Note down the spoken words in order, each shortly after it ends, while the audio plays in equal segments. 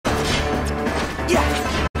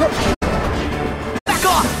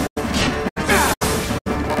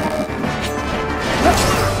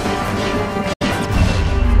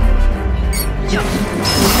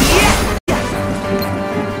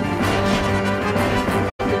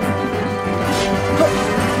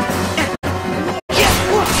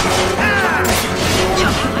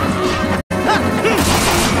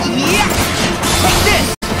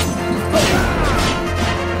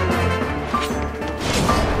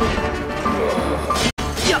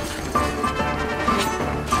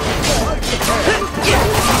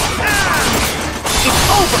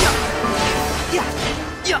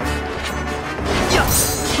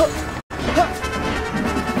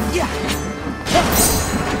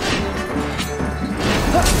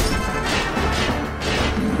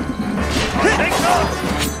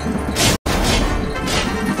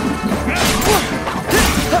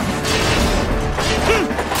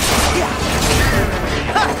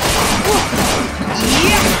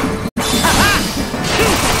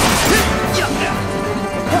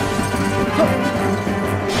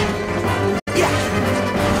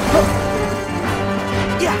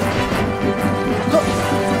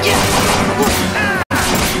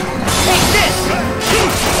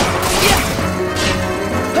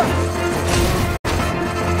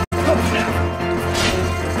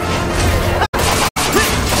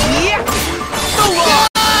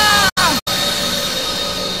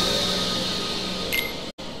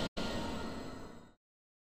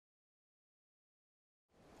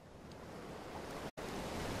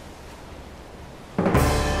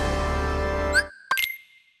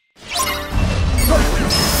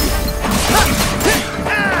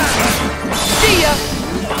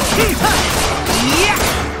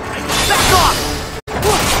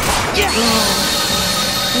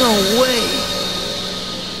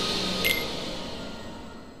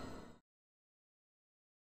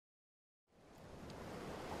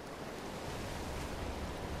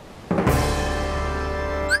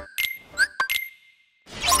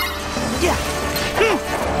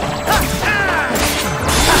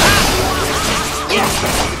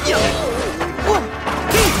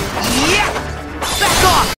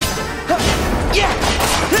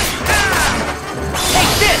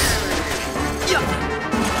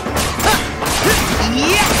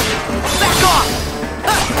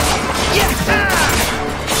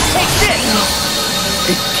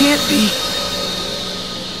can't be.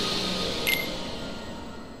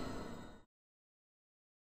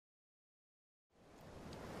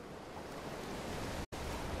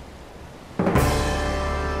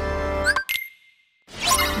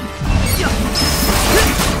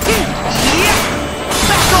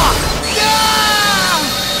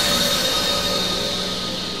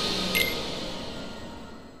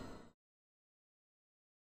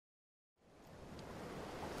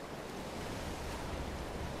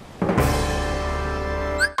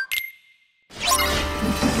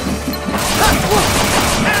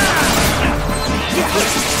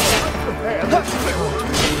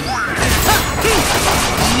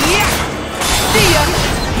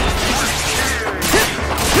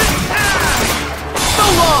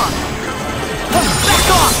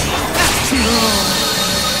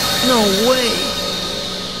 No way!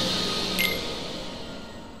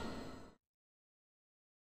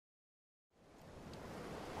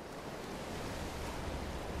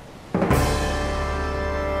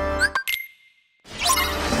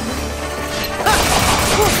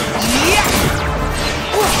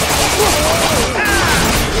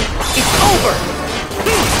 It's over!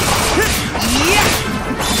 See ya!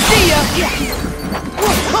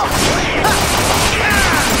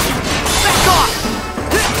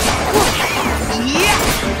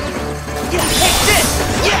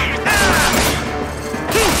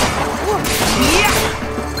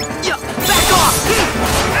 Back off!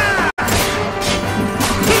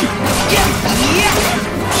 Take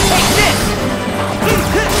this! Back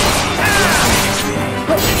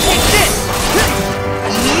off! Take this! Take this!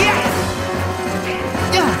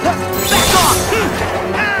 Back off!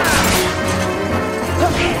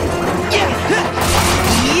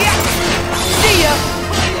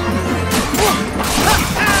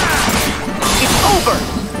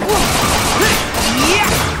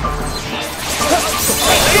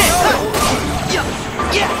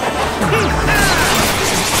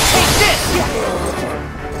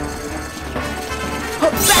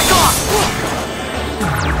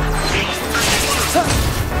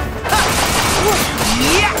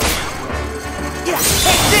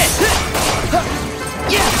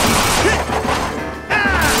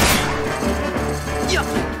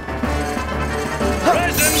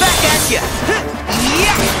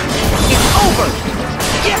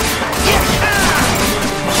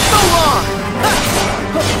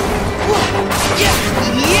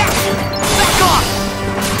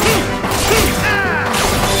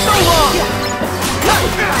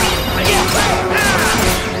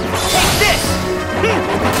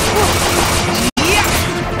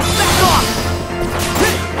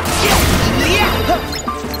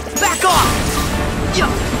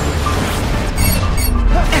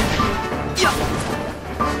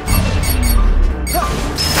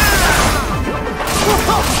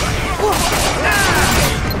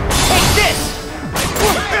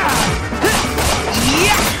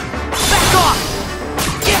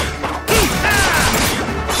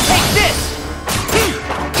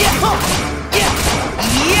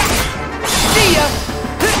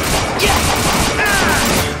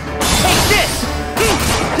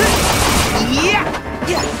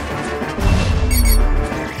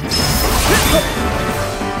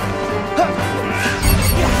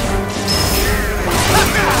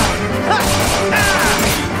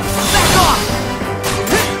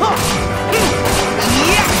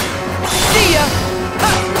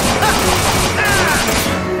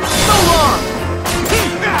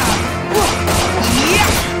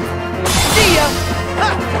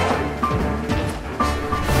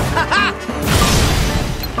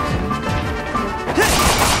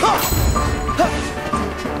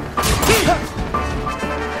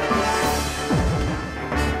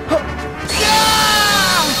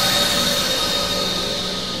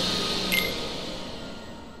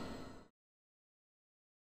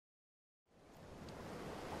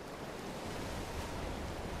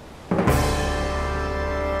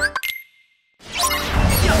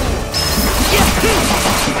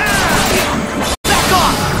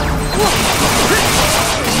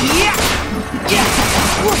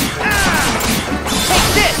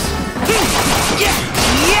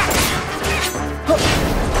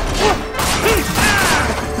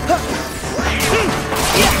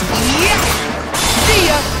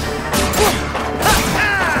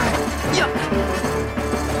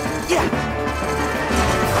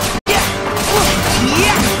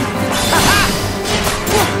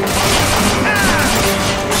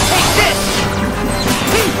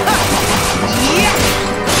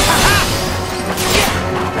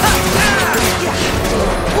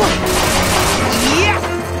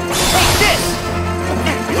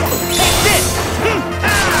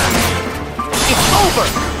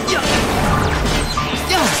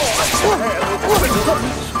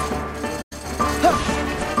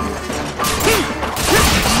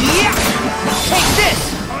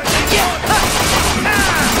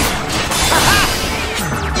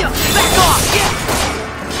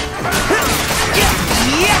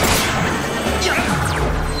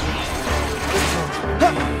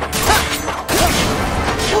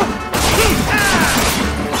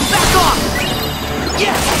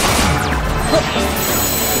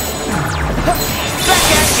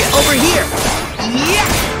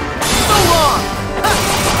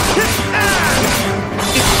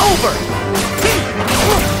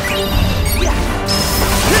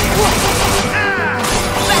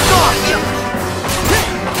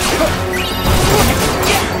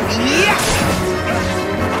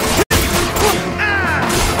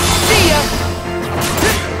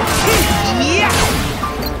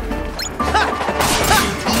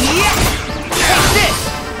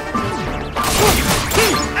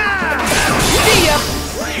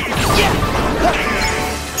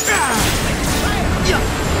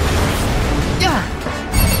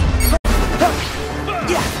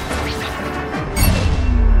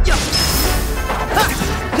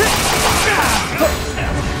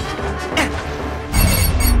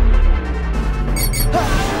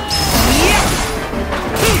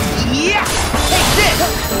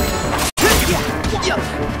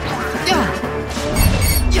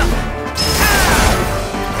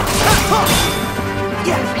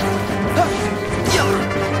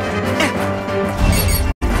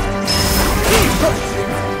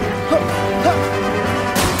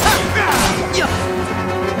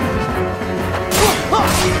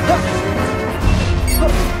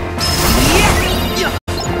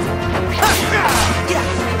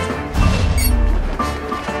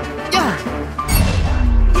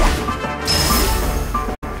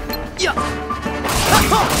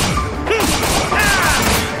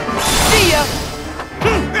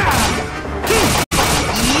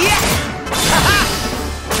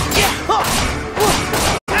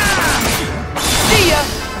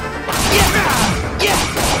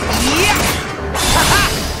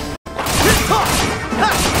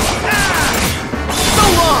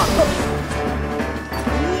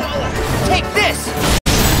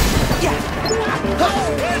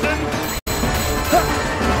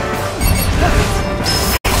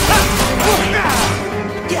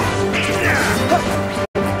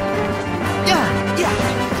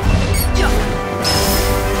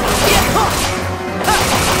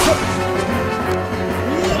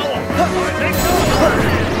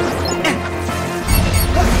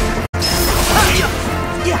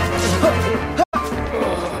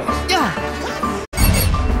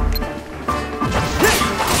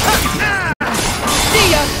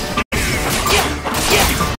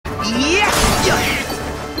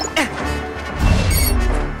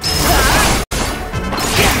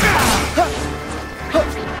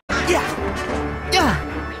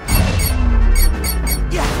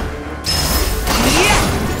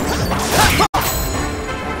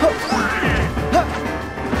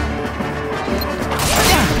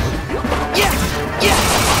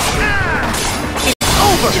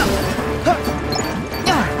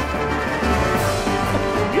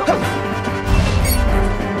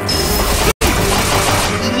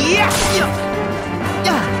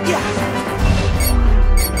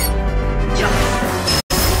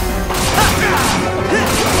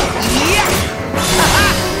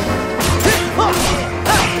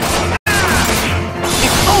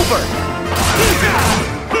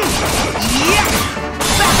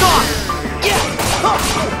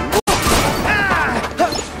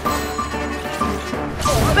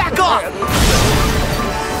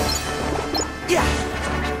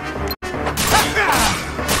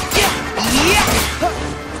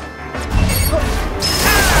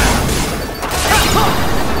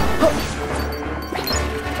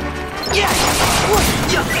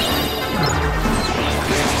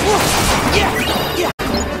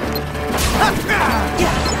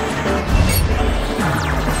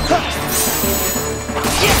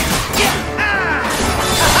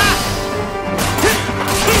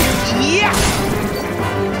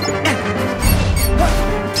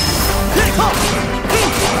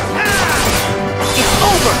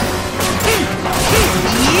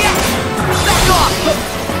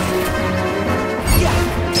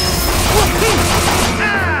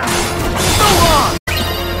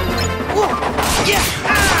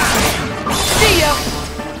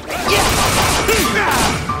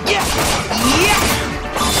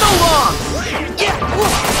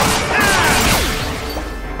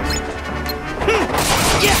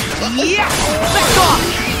 Yeah! Back off!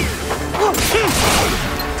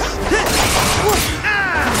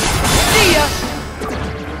 See ya!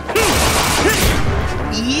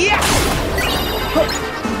 Yeah!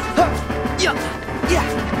 Yeah!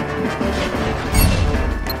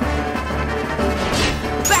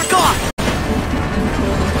 Back off!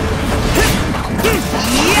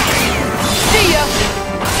 Yeah! See ya!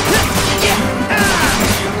 Yeah!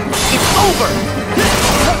 It's over!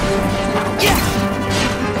 Yeah!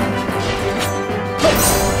 Yeah!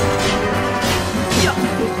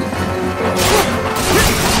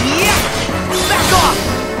 Back off!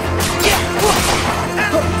 Yeah!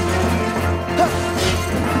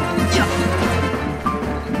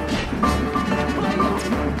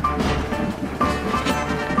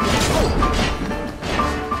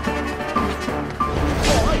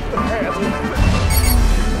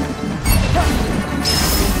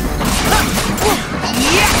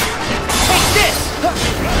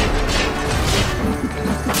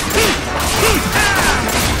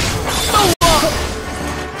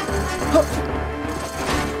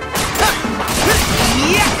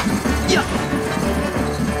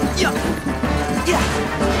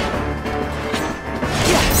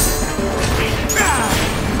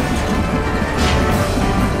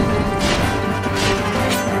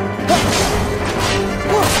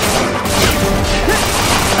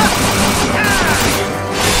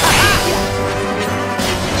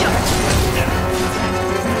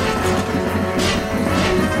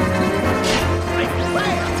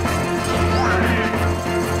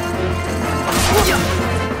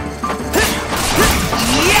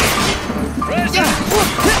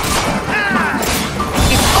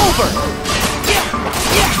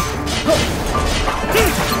 Yeah!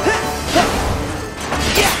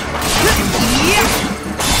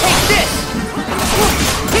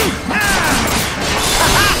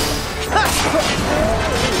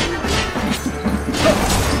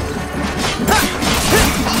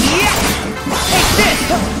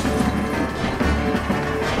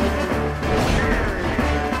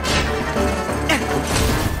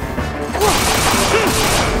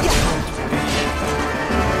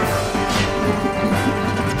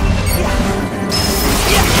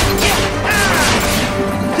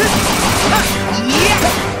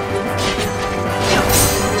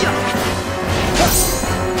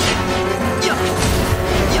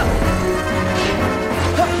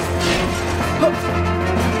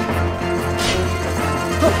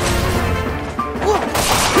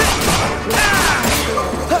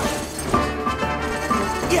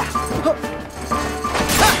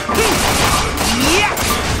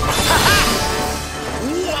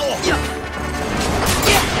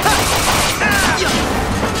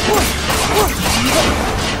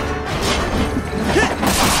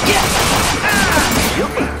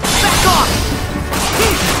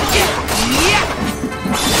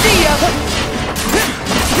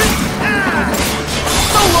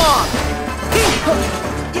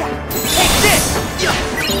 Take this!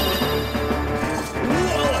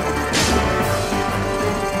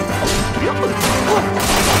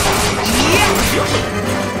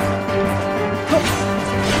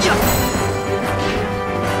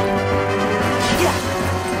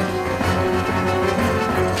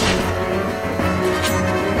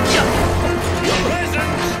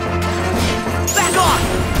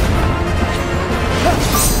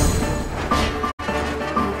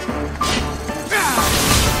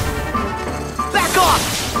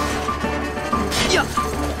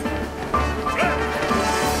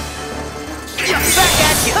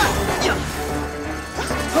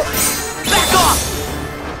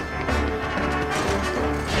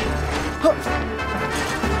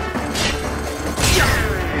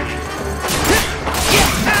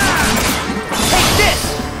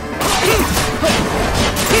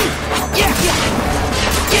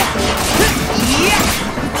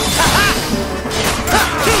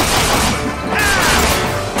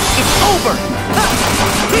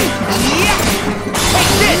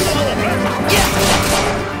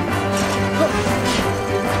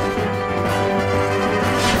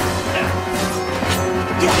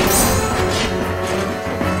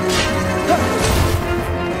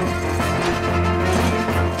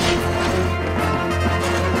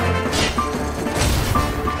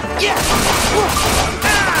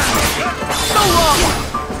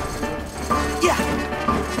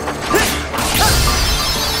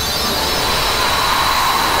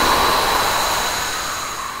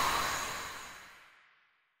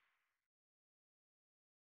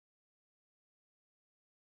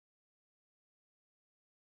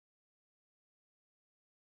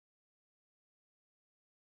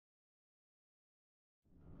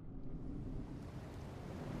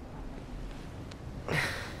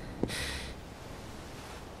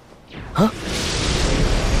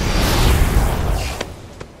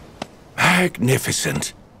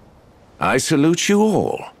 Magnificent. I salute you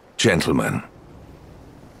all, gentlemen.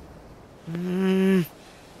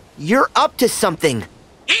 You're up to something.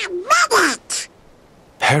 Admit it!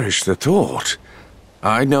 Perish the thought.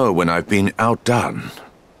 I know when I've been outdone.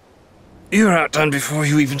 You were outdone before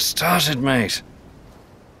you even started, mate.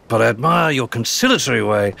 But I admire your conciliatory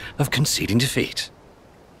way of conceding defeat.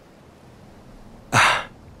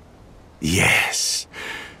 Yes.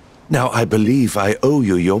 Now I believe I owe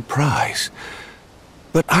you your prize.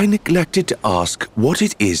 But I neglected to ask what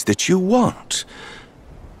it is that you want.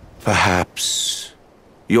 Perhaps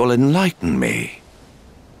you'll enlighten me.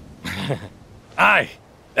 Aye,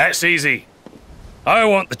 that's easy. I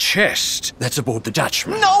want the chest that's aboard the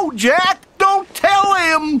Dutchman. No, Jack! Don't tell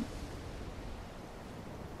him!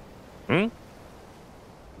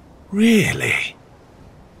 Really?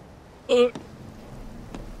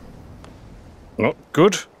 Not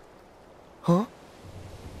good.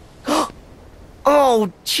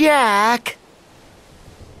 Oh, Jack!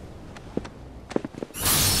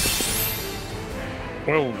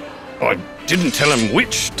 Well, I didn't tell him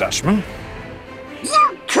which Dutchman.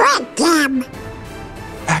 You tricked him!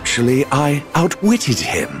 Actually, I outwitted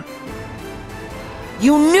him.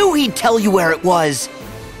 You knew he'd tell you where it was!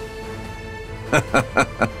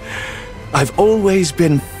 I've always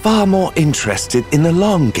been far more interested in the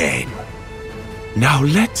long game. Now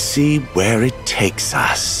let's see where it takes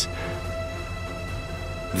us.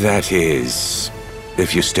 That is,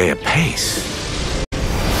 if you stay apace.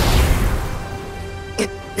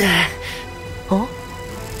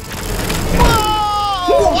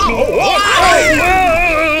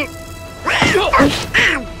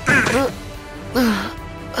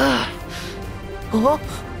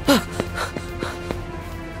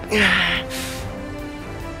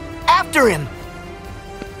 After him!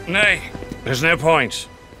 Nay, there's no point.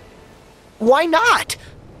 Why not?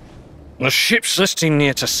 The ship's listing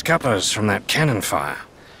near to scuppers from that cannon fire.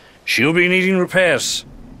 She'll be needing repairs.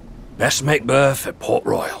 Best make berth at Port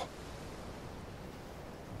Royal.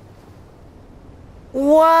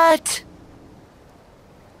 What?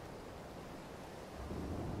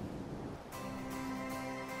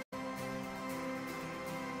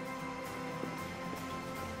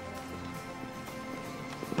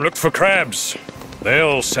 Look for crabs.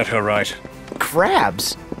 They'll set her right.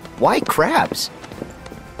 Crabs? Why crabs?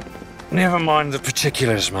 Never mind the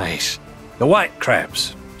particulars, mate. The white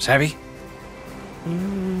crabs, savvy?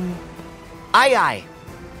 Aye, aye.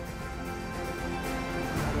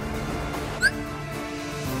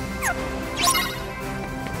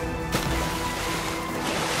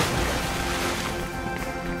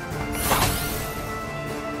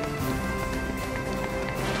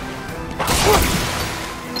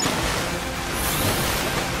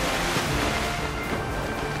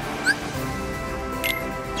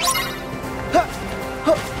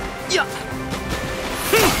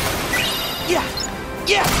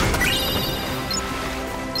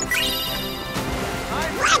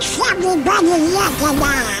 What's everybody looking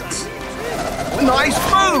at? Nice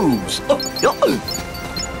moves! You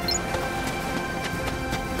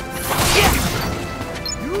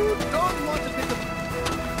don't want to pick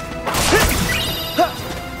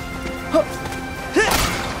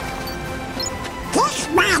This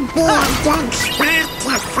might be a good spot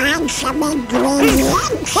to find some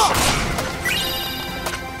ingredients.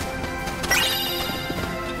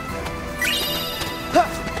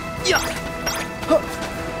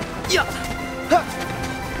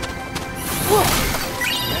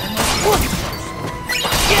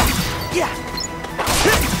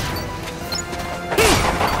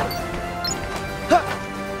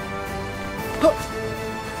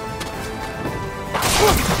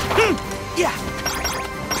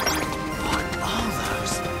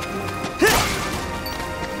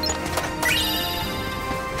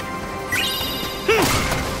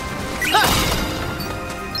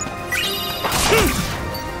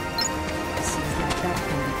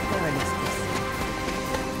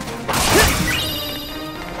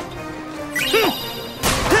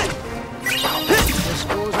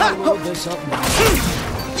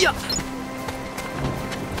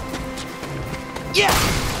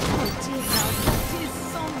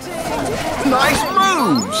 nice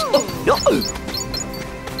moves!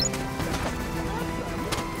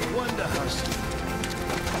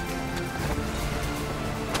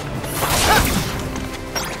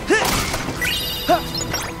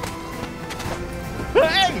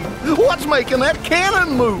 Hey! What's making that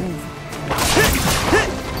cannon move?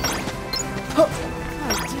 Oh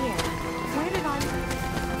dear, where did I...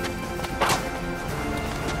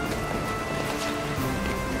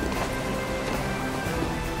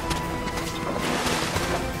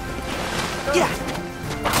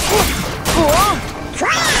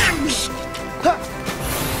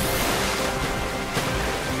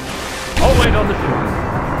 wait on the ship.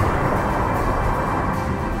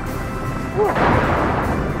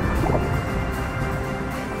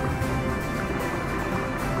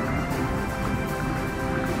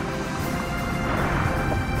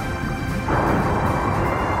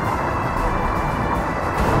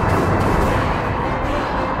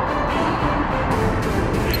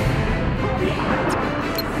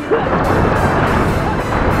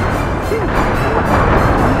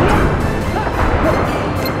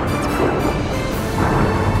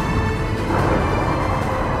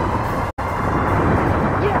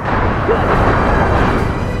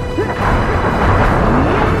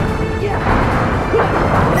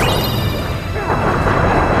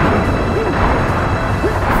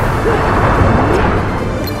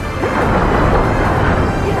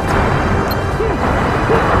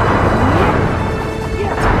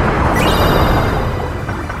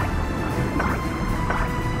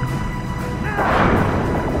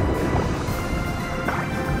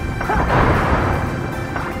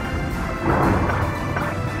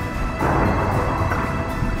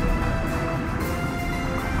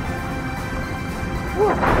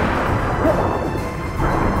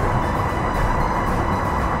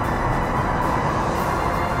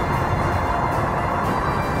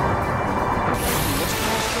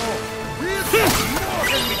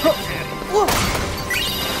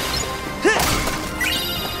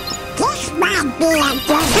 This might be a good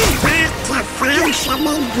spot to find some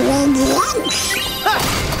ingredients.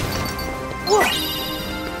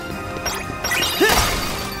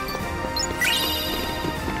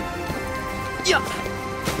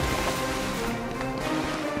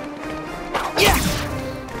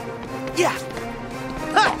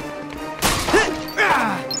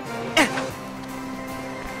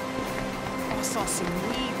 I saw some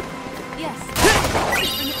weed. Yes. Bring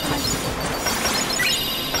it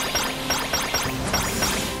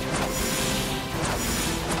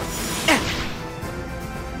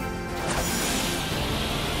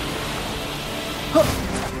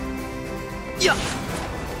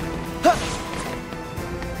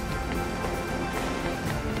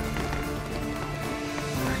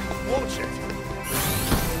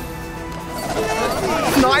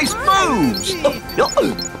Nice moves! The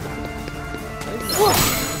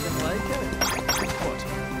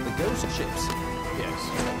ghost ships? Yes.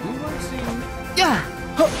 We won't see...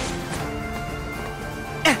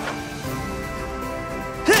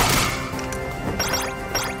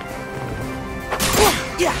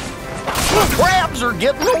 The crabs are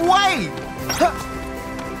getting away!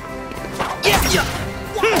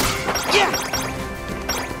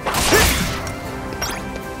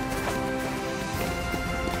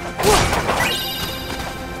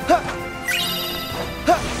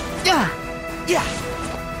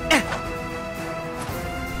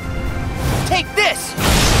 Take this!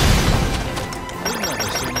 We've never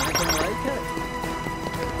seen anything like it.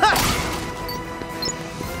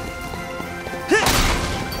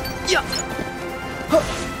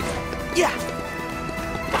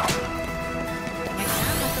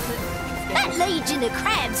 That legion of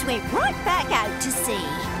crabs went right back out to sea.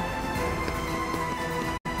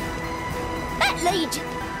 That legion...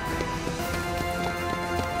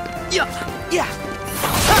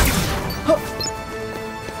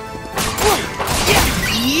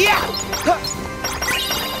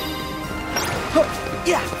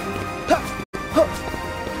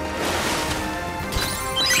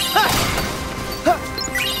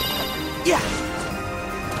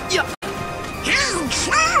 Hey,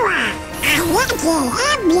 Sarah, I want to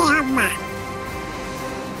help you.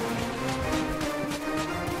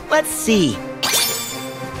 Let's see.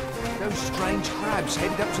 Those strange crabs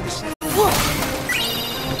headed up to the center.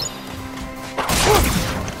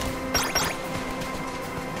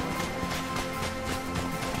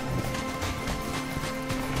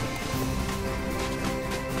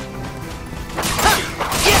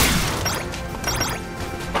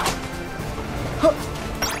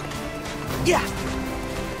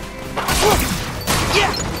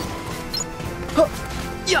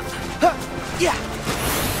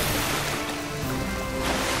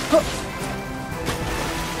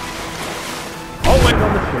 I'll wait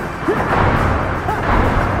on the ship.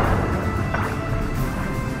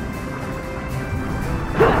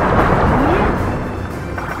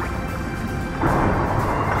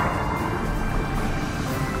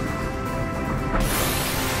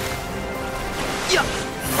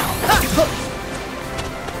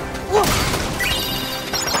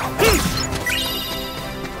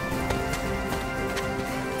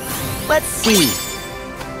 Let's see.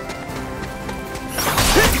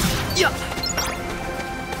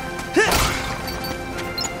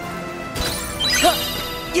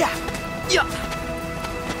 Yeah.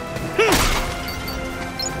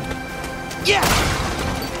 Yeah.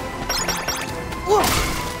 Whoa.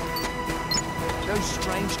 Those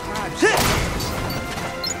strange crabs.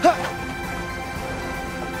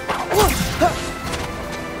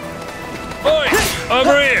 Oi!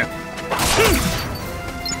 Over here!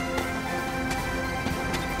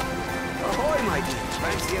 Ahoy, my dear.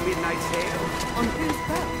 Fancy a midnight sail? On whose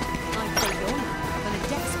boat? I'd say you're more than a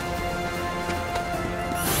desk.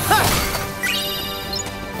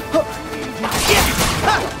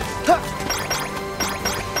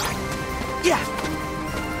 Yeah.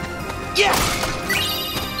 Yeah.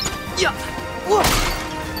 Yeah. Whoa.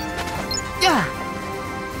 Yeah.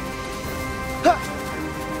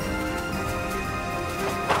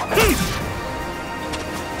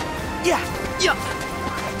 Yeah. Yeah.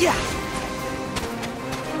 Yeah.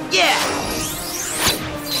 Yeah.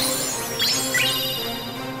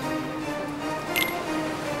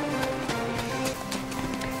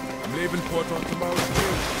 I'm leaving port on tomorrow's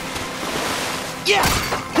day. Yeah.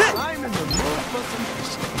 I'm in the mood for some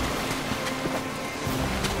fishing.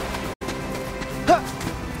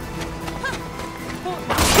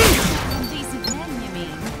 Decent men, you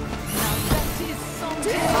mean? Now that is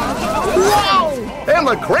something. Wow! And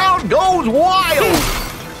the crowd goes wild!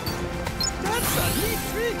 That's a neat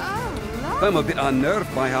trick. I'm a bit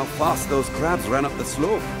unnerved by how fast those crabs ran up the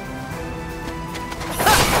slope.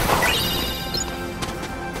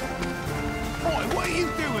 Boy, what are you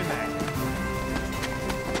doing there?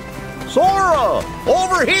 Sora!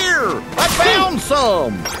 Over here! I found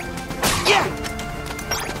some! Yeah.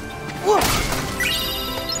 Whoa.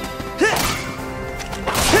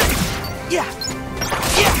 Yeah.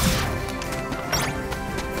 Yeah.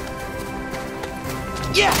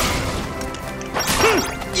 Yeah.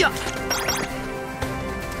 Yeah.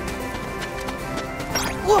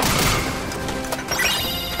 Whoa.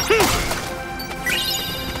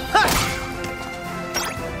 Ha.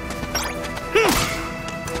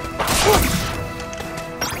 Whoa.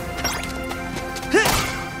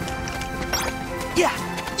 Yeah.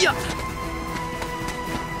 Yeah.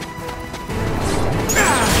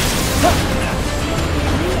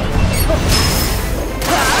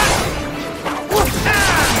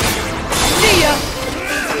 See ya.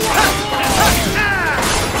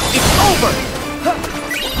 It's over.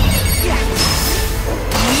 Yeah.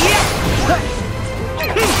 Yeah. Yeah.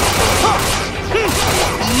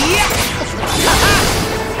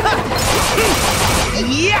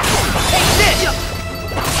 Yeah. Take this.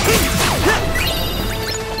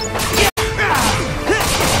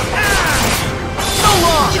 So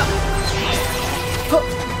long. Yeah.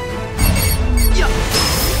 Yeah.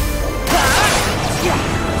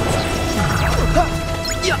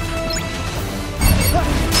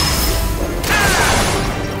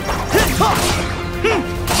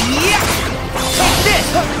 Yeah. Take this.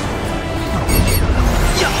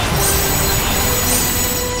 Yeah.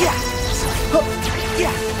 Yeah.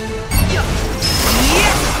 Yeah. Yeah.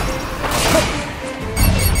 Yeah.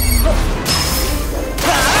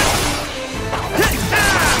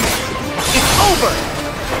 It's over.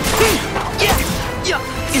 Yeah. Yeah.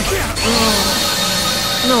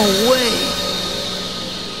 No way.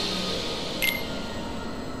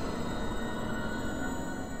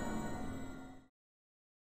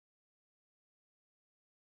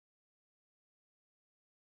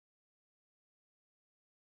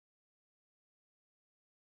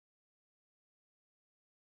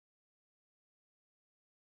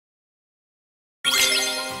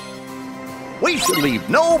 We should leave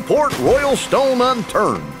no Port Royal stone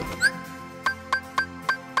unturned.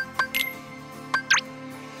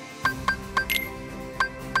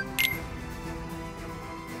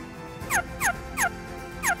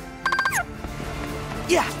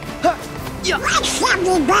 Yeah. Huh. Yeah. What's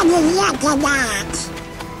everybody looking at?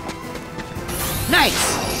 Nice.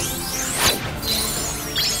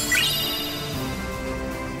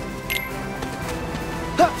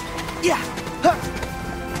 Huh. Yeah. Huh.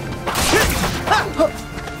 Huh. Huh.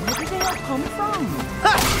 Where did they all come from?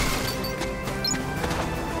 Huh.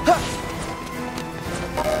 Huh.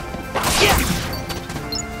 Yeah.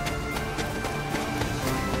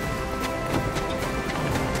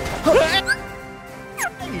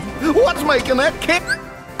 What's making that kick?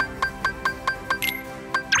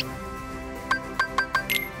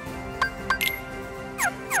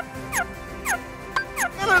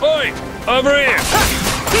 Oi! Over here!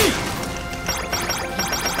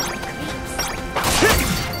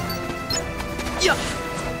 Yeah.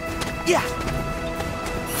 Yeah.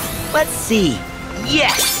 Let's see.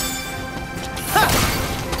 Yes. Huh.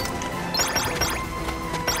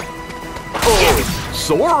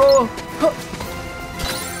 Sora!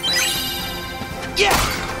 Yeah!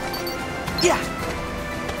 Yeah!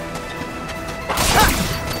 Ha!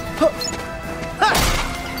 Huh! Ha!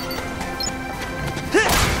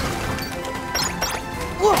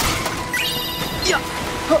 Whoa! Yeah!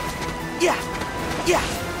 Huh! Yeah! Yeah!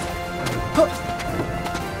 Huh!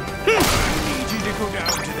 I need you to go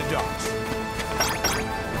down to the docks.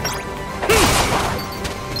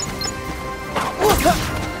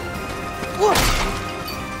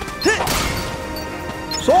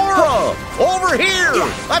 Sora! Over here!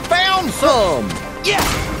 I found some! Yeah!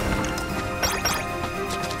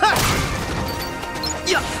 Ha!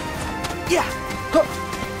 Yeah! Yeah! Huh!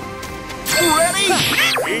 Ready?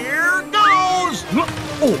 Here goes!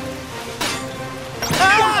 Oh!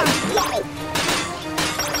 Ah! Whoa!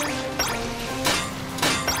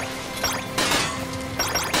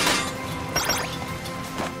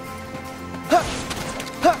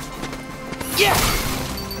 Yeah!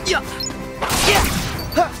 Yeah! Yeah!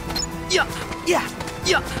 Ha! Yeah! Yeah!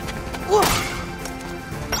 Yeah! Whoa!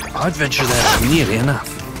 I'd venture that's nearly enough.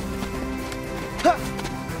 Ha!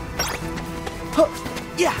 Huh!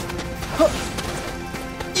 Yeah! Huh!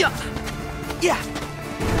 Yeah! Yeah!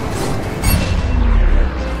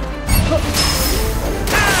 Huh!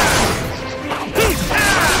 Ah!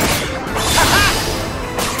 Ha-ha!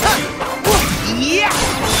 Ha! Whoa! Yeah!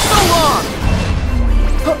 So long!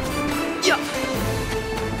 Huh! Yeah!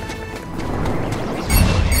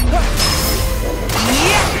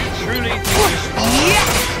 Yeah! Truly Yeah!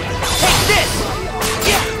 Take this!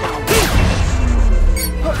 Yeah! Yeah!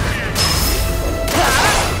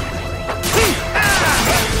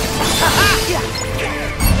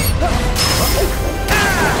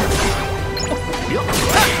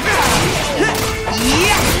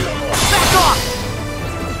 Yeah! Back off!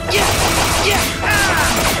 Yeah! Yeah!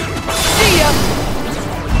 See ya!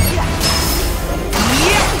 Yeah!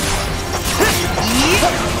 Yeah!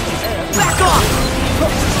 Yeah! Back off!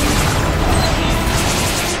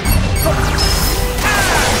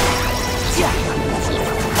 Yeah!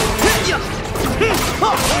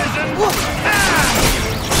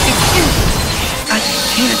 I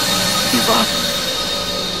can't give up.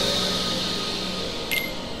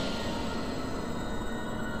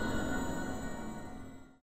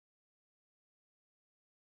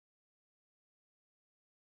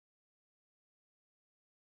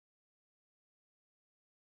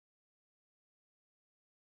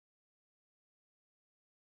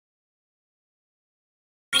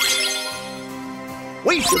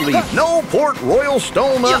 We should leave no Port Royal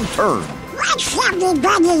stone unturned. What's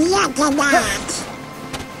everybody looking at?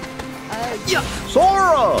 Yeah!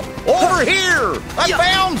 Sora! Over here! I Yeah.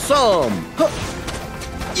 found some!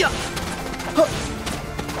 Yeah!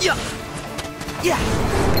 Yeah! Yeah!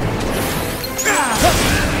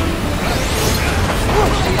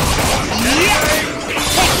 Yeah!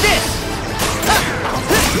 Take this!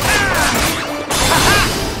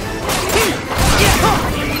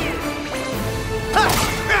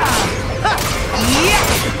 Yeah!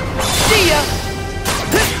 See ya!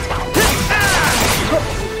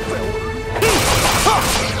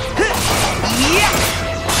 Yeah!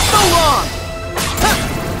 So long!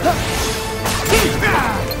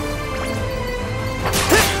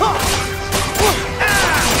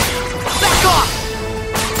 Back off!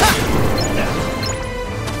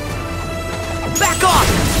 Back off!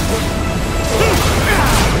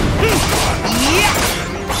 Yeah!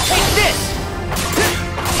 Take this!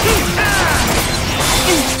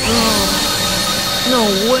 No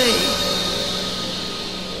way!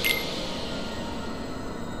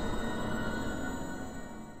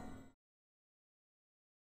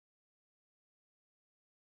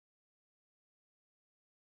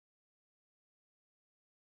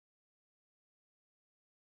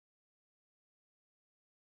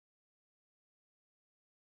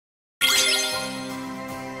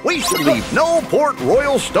 We should leave no Port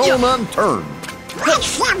Royal stone unturned.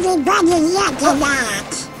 What's everybody looking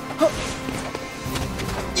at?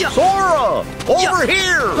 Yeah! Sora! Over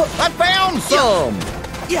here! I found some!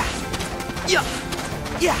 Yeah! Yeah!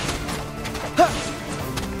 Yeah!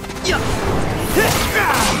 Yeah!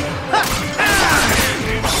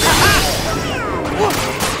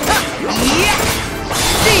 Yeah!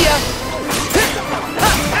 See ya!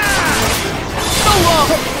 So long!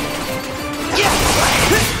 Yeah!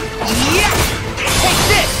 Yeah! Take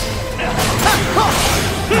this!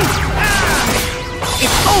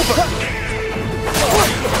 It's over!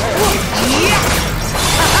 Yeah!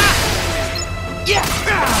 Yeah!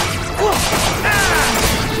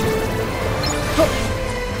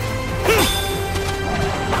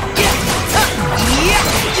 Yeah!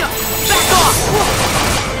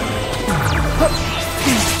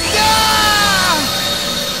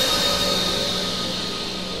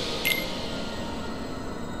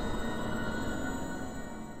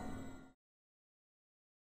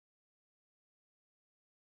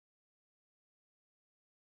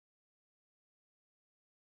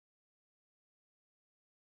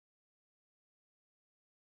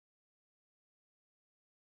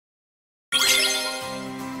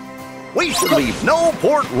 We should leave no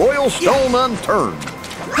port royal stone unturned.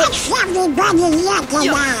 What's everybody looking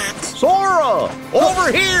at? Sora,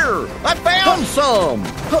 over here! I found some!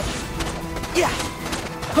 Yeah.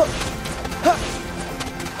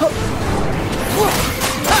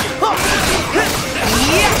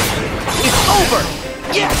 Yeah. It's over.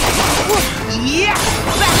 Yeah. Yeah.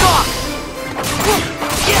 Back off.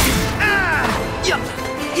 Yeah. Yeah.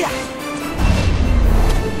 Yeah.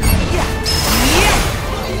 Yeah.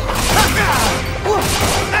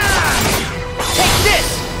 Take this.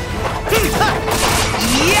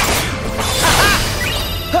 Yeah.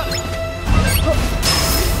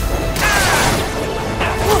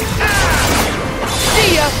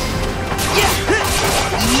 See ya. Yeah.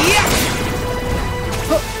 Yeah.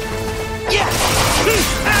 Yeah.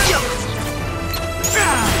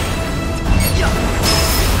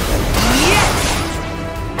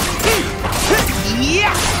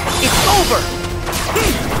 Yeah. It's over.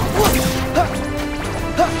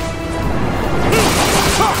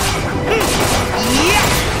 Yeah.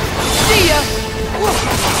 See ya.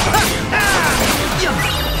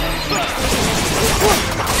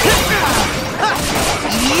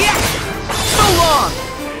 Yeah. So long.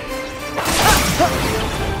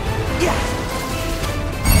 Yeah.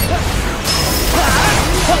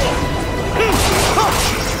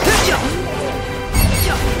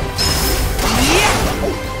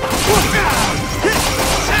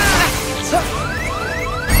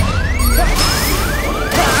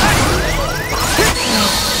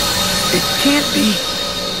 It can't be.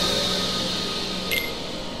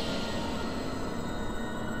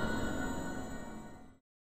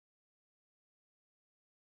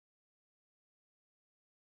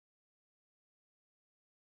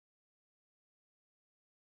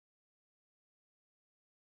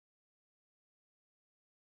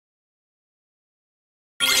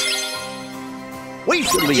 We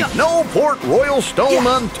should leave no port royal stone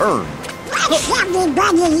unturned. What's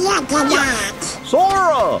everybody looking at?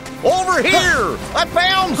 Sora, over here! I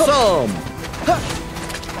found some!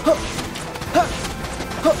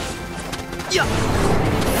 Yeah.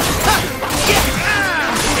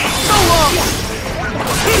 So long. Yeah.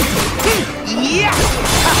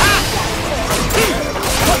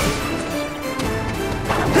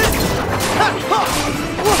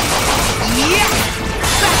 Yeah.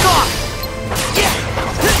 Back off. Yeah.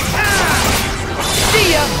 See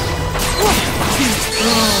ya.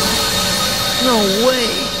 No way.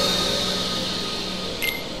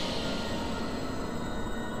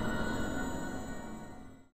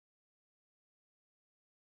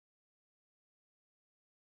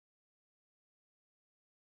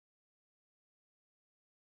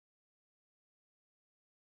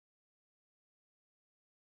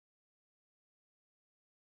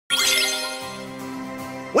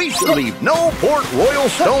 We should leave no port royal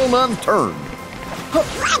stone unturned.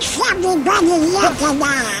 What's everybody looking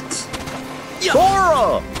at?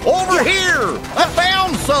 Sora, over here! I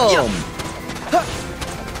found some!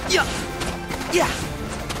 Yeah. Yeah. Yeah.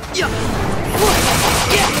 Yeah.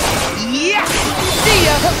 Yeah. See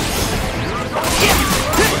ya. Yeah.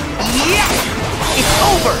 Yeah. It's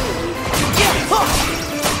over. Yeah.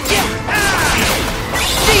 Yeah.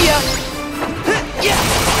 See ya. Yeah.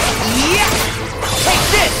 Yeah. Take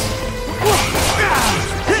this.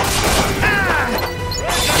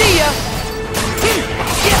 See ya. Yeah.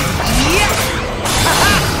 Yeah. Yeah.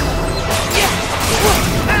 Yeah.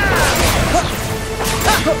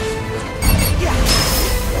 Yeah.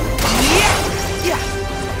 Yeah. Yeah.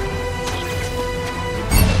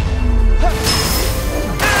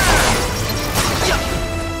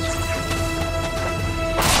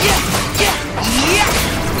 Yeah. Yeah.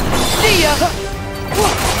 See ya.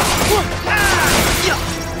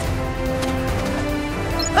 Yeah.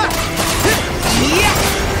 Yeah.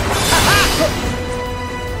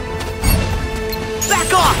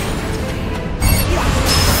 Back off.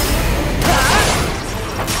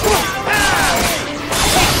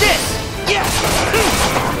 Take this! Yeah!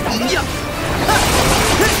 Yeah!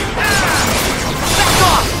 Back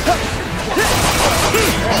off!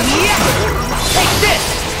 Yeah! Take this!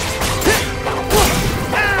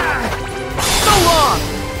 So long!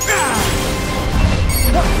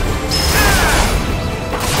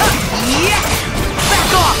 Yeah!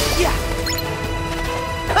 Back off! Yeah!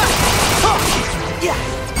 Yeah!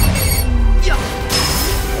 Yeah!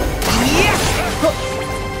 Yeah!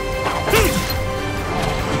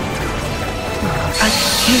 I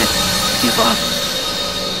can't give up.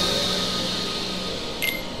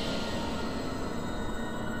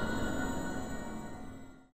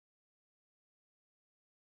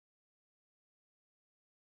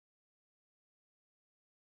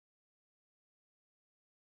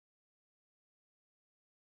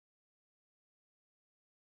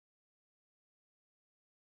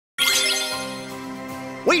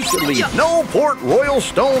 We should leave no Port Royal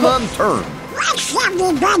stone unturned. What's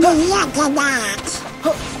everybody looking at?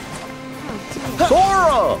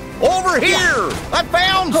 Sora! Over here! I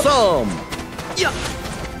found some!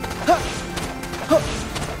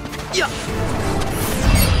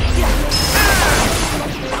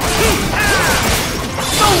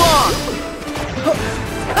 So long!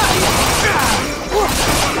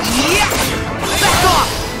 Back off!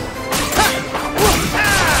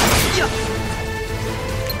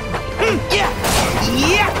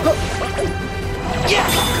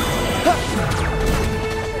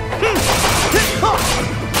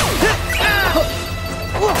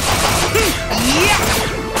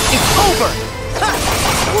 It's over!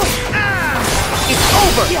 It's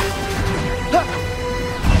over!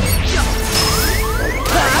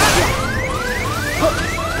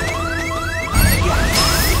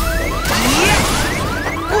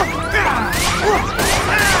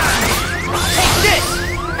 Take this!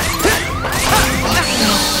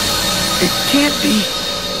 It can't be.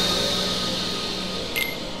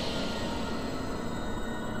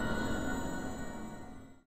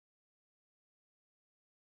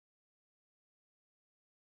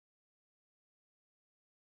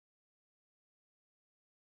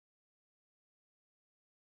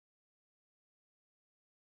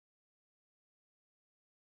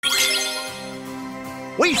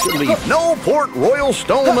 We should leave no Port Royal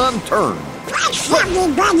stone unturned. What's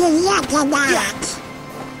everybody looking at?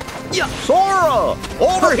 Sora!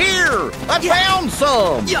 Over here! I found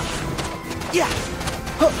some!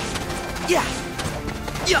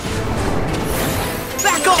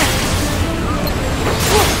 Back off!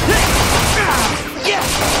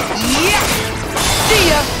 See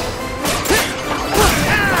ya!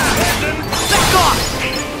 Back off!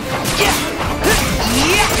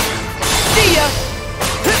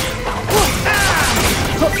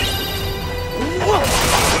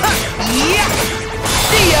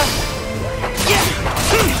 See ya!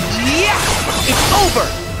 See ya! It's over!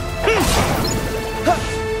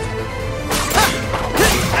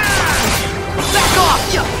 Back off!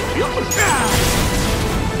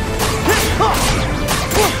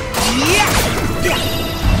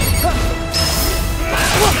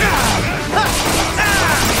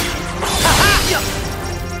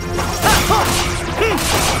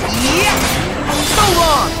 So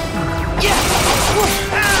long!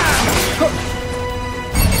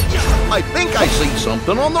 I think I see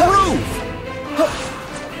something on the roof!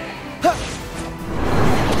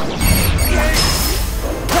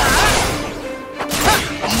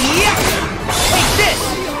 Take this!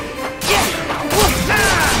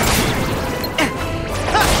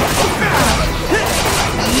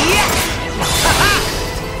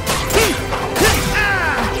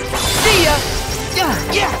 See ya!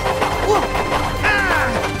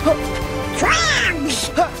 Crabs!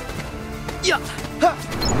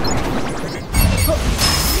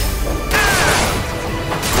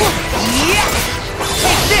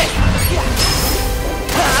 Take this!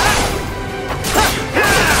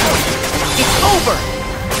 It's over!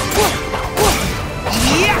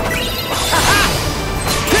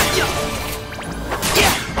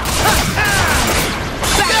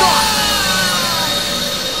 Back off!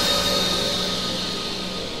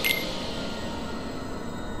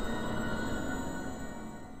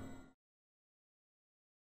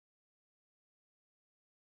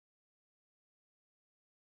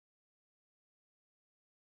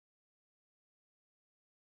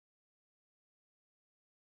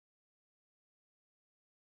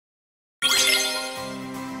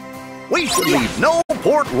 We should leave no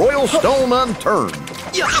Port Royal stone unturned.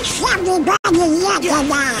 What's everybody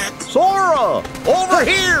looking at? Sora! Over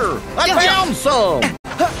here! I found some!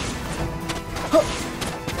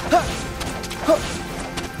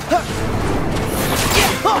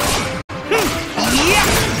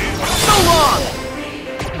 So long!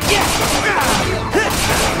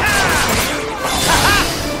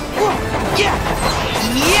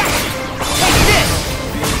 Take this!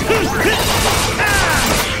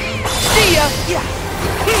 See ya!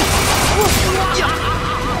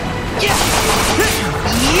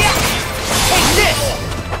 Take this!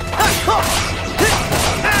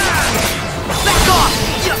 Back off!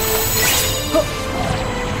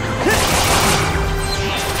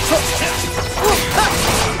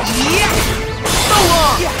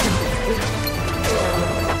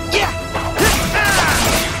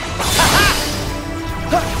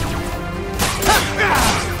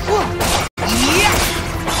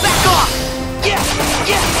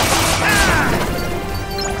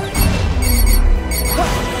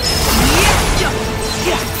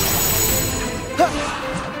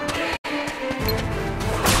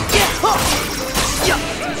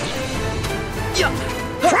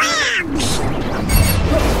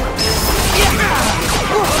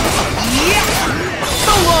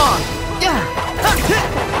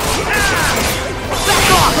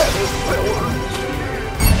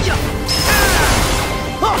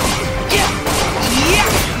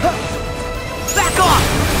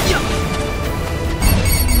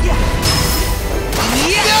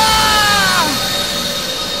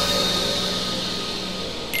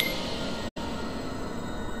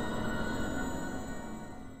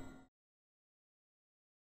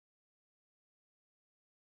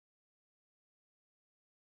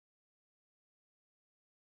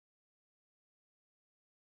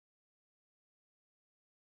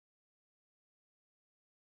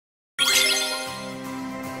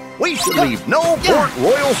 We should leave no Port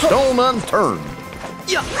Royal stone unturned.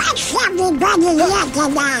 What's everybody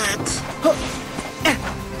looking at?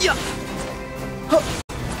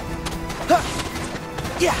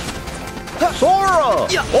 Sora!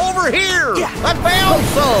 Over here! I found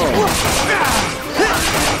some!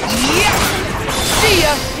 See ya! See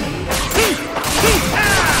ya!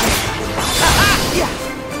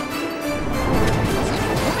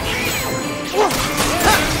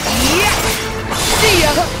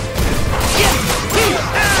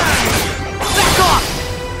 Back off!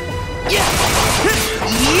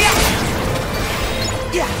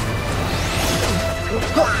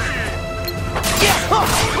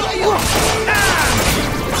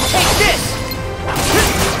 Take this!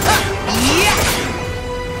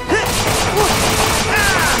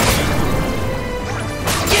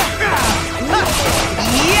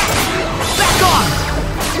 Back off!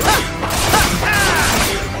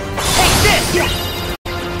 Take this!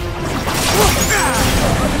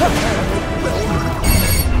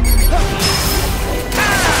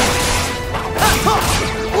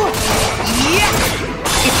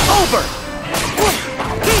 It's over!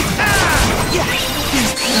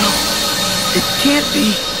 No, it can't be.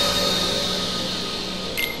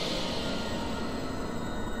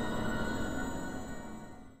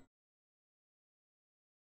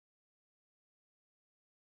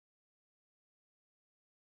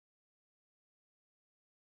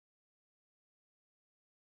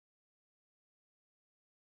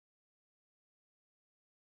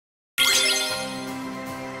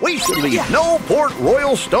 We should leave no Port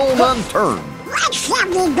Royal stone unturned. What's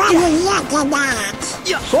everybody looking at?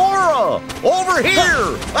 Sora! Over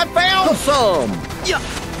here! I found some!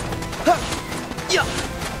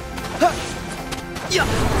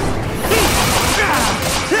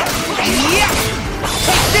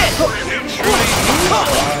 Take this!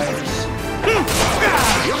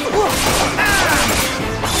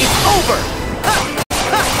 It's over!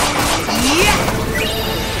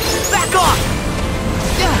 Back off!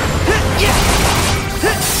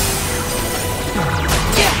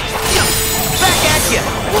 Back at you!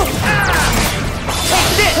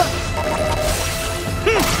 Take this!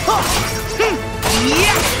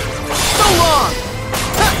 So long!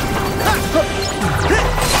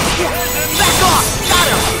 Back off! Got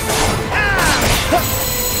him!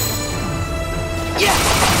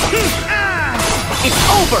 It's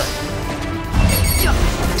over!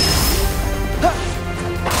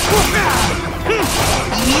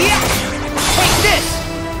 Take this!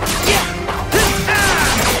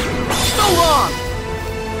 So long!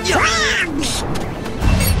 Crabs!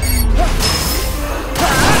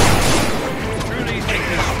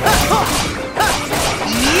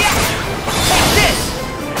 Take this!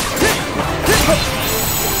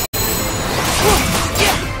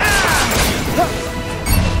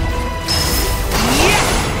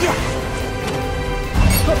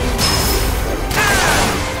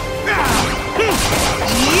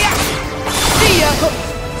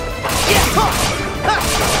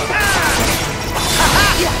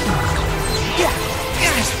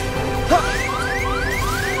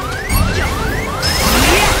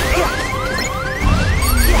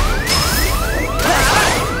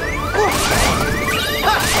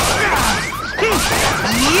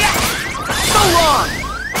 See ya! So long!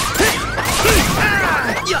 Take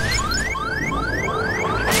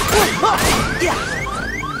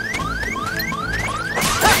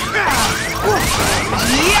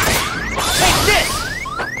this! So long!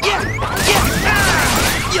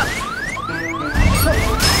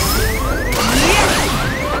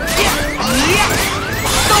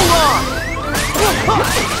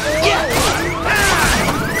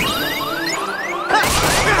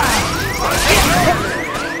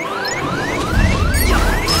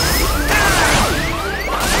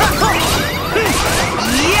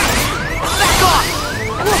 Back off!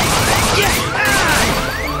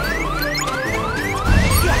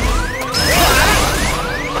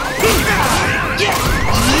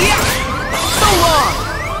 So long!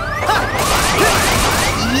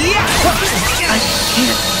 I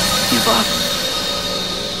can't give up.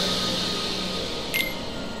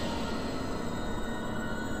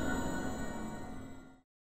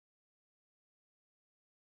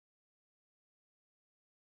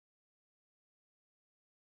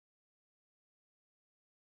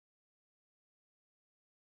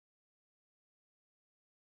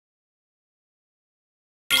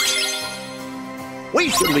 We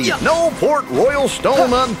should leave no Port Royal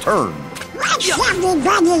stone unturned. What's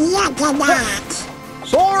everybody looking at?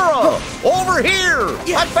 Sora! Over here!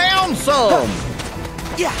 I found some!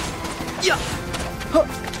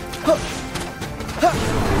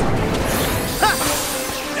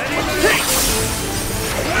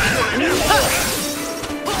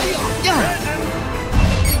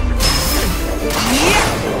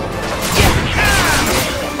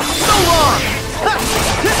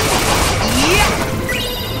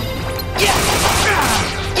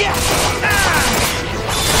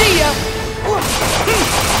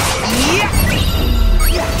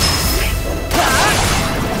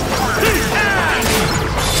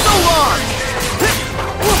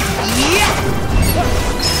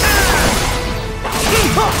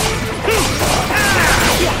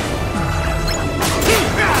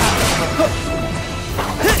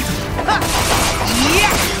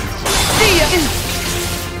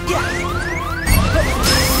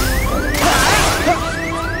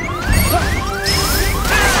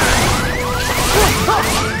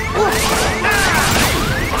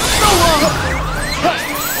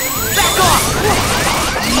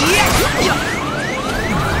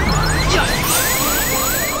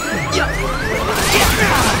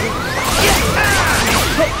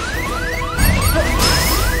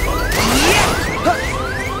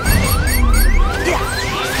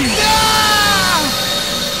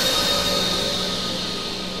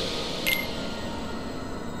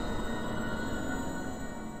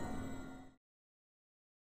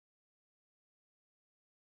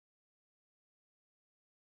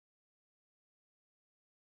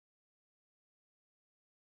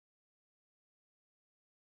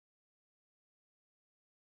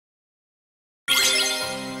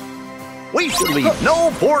 We should leave no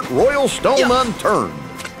Port Royal stone unturned.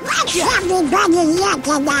 What's everybody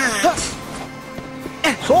looking at?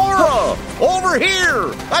 Sora! Over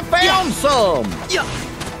here! I found some!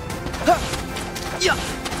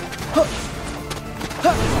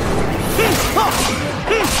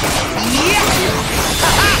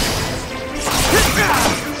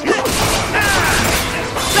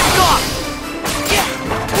 Back off!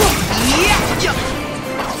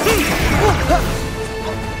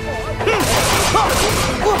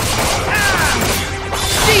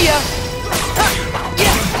 See ya!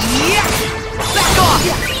 Back off!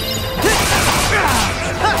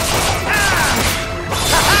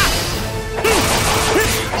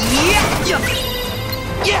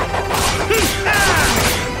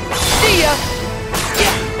 See ya!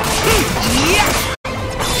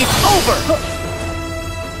 It's over!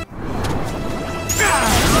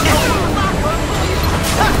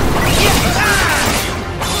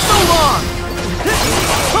 So long!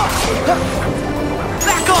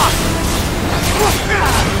 Back off!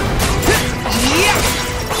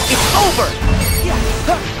 It's over!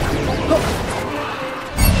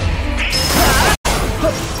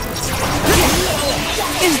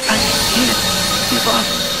 I can't give up.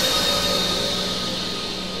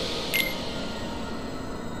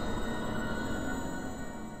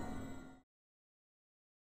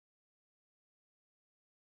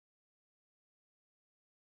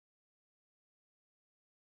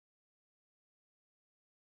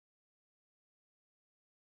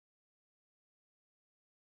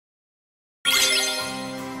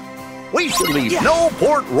 We should leave no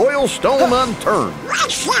Port Royal stone unturned.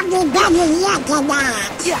 What's everybody looking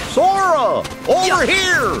at? Sora! Over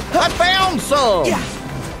here! I found some!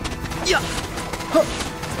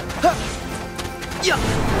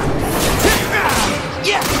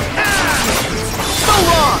 So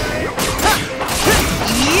long!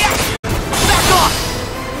 Back off!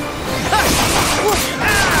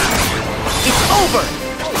 It's over!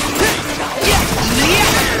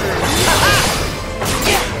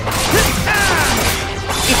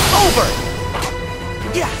 It's over!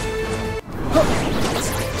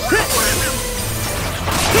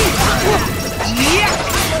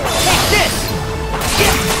 Take this!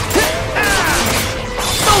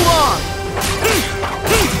 So long!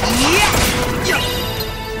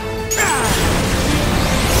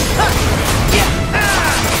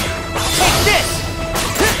 Take this!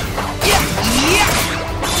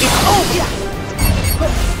 It's over!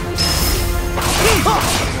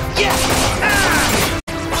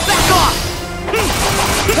 Back off!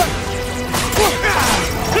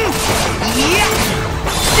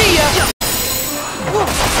 See ya!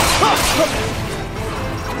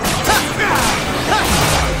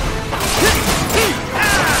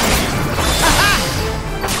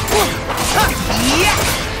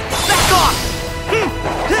 Back off!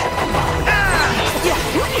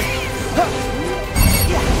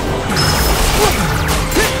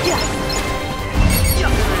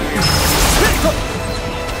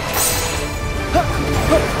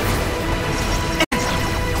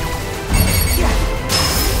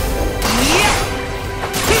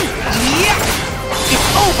 It's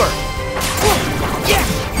over!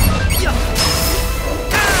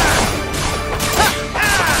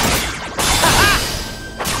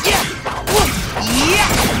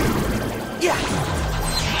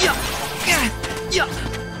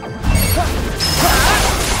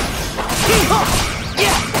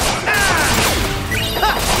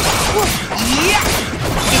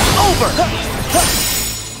 It's over!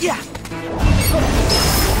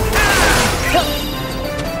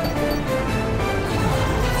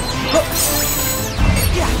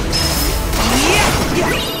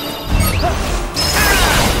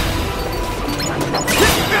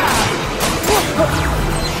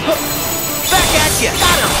 Back at you!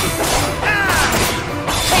 Got him!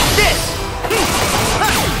 Take this!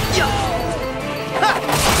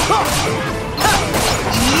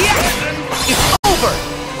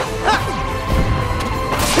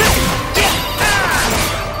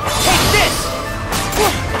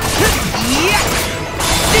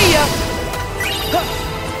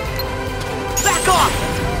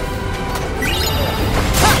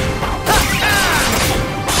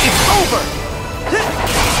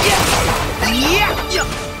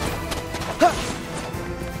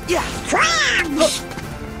 Crabs!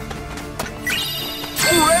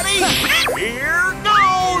 Ready? Here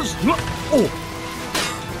goes! Oh.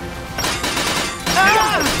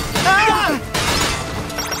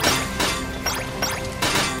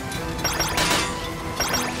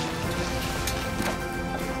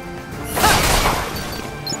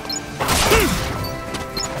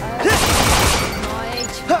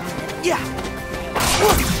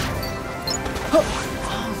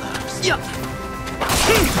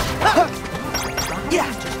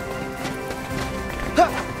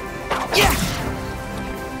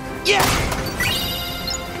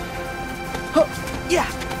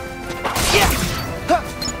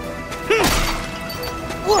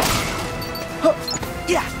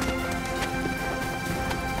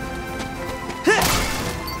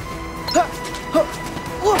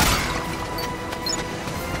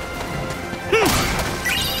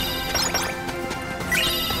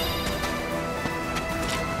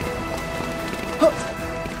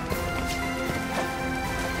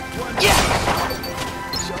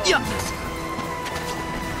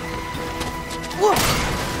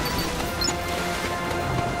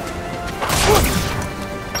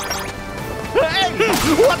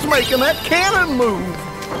 What's making that cannon move?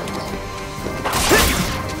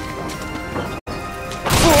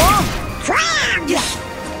 Crabs!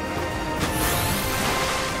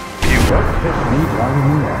 You won't hit me while in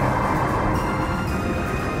the air.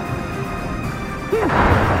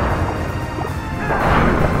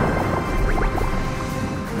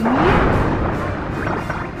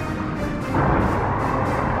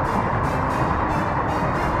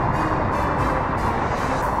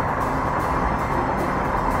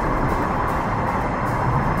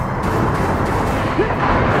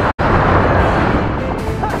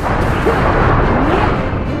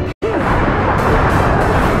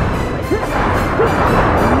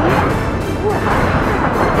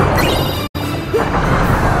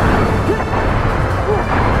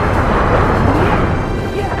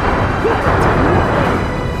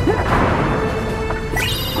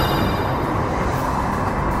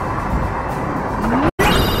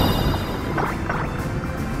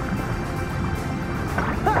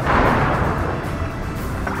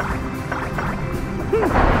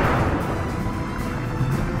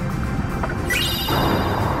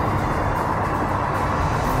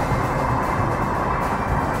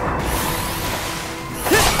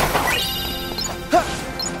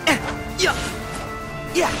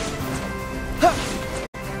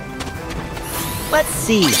 Let's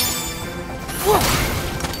see.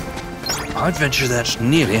 I'd venture that's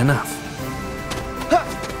nearly enough.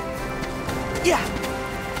 Yeah.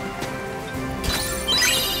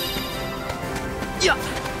 Yeah.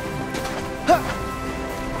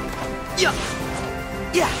 Yeah.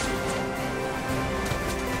 Yeah.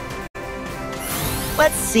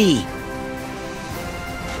 Let's see.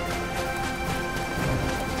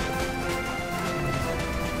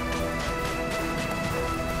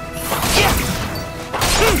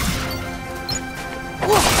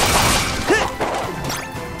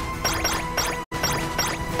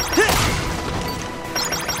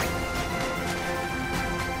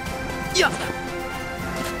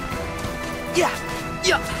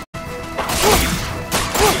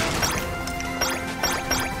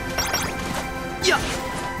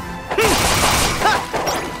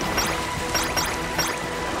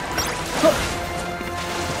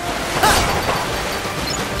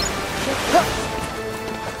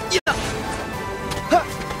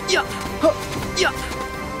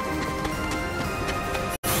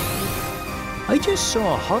 I just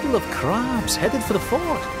saw a huddle of crabs headed for the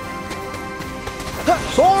fort.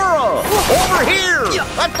 Sora! Over here!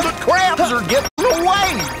 The crabs are getting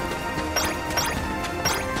away!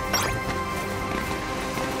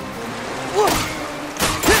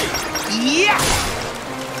 Yeah!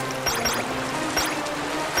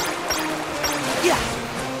 Yeah!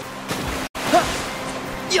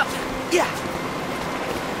 Yeah! Yeah!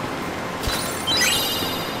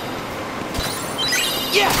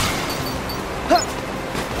 Yeah!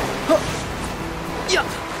 Yeah!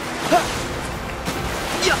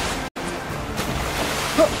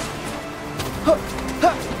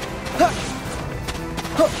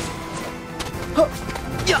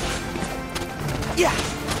 Yeah! Yeah!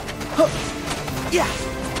 Yeah!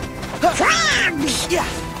 Crabs! Yeah!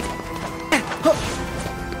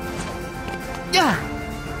 Yeah!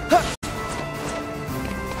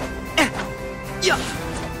 Yeah!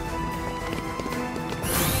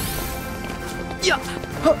 Yeah!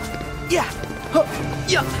 Yeah!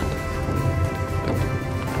 Yeah!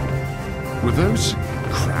 Were those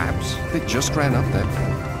crabs that just ran up there?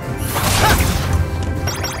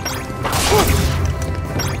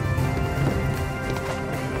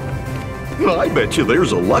 I bet you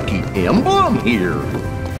there's a lucky emblem here.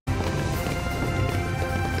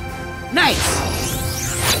 Nice!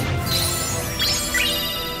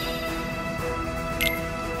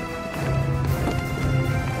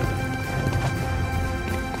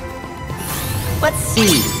 Let's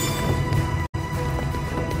see.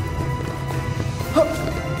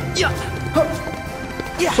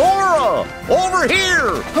 Sora! Over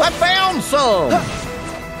here! I found some!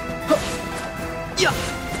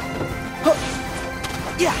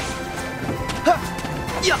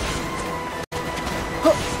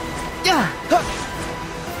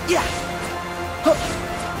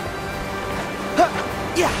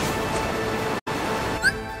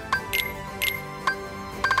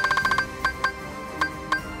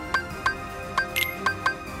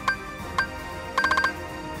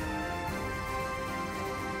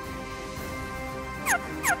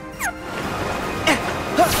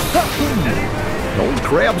 No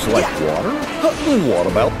crabs like water? What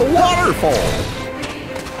about the waterfall?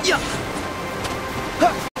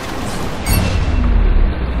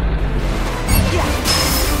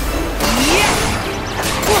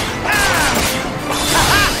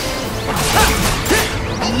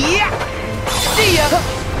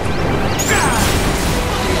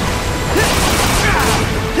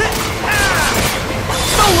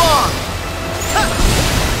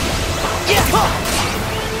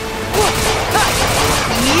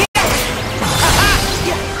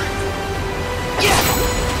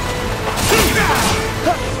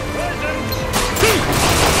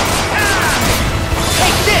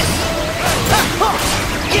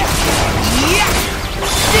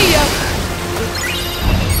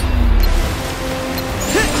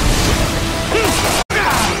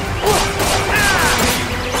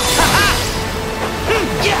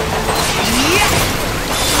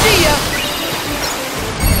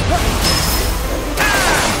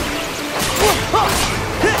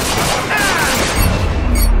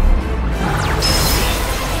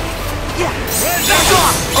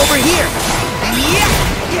 Over here! Take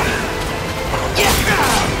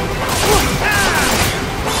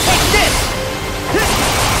this!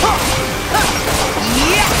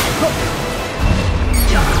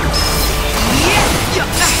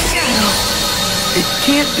 It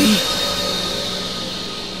can't be.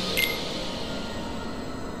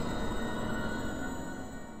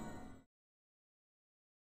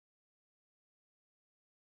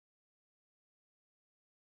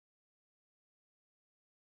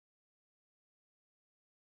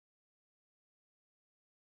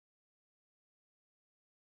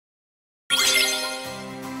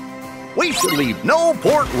 We should leave no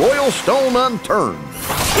Port Royal stone unturned.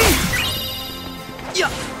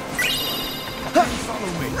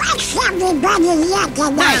 What's everybody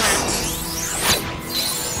looking at?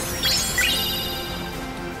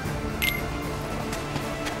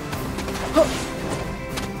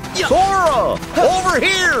 Sora! Over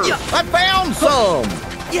here! I found some!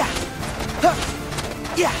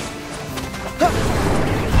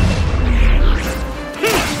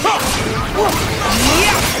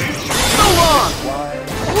 So long!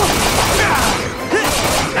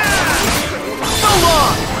 So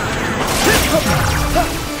long!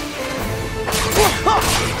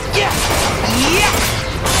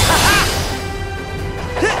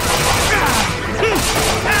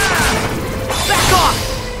 Back off!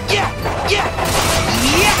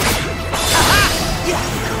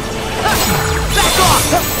 Back off!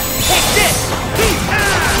 Take this!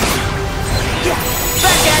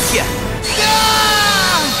 Back at you!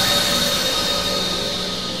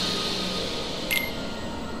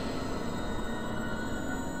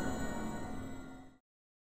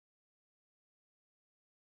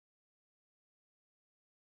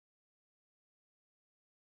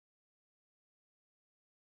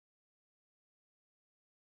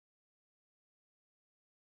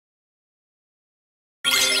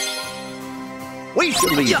 We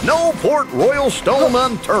should leave no Port Royal stone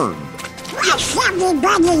unturned. What's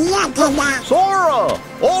everybody looking at? Sora!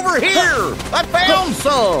 Over here! I found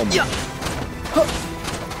some!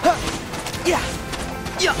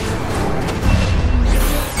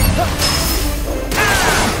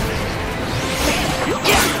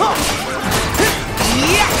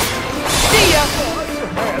 See ya!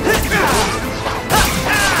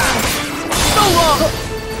 So long!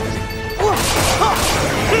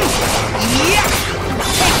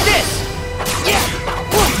 Take this!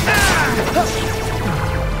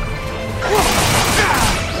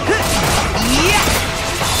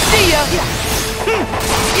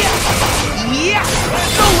 See ya!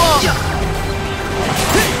 So long!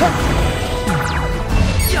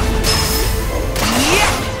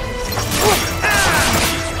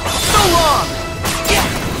 So long!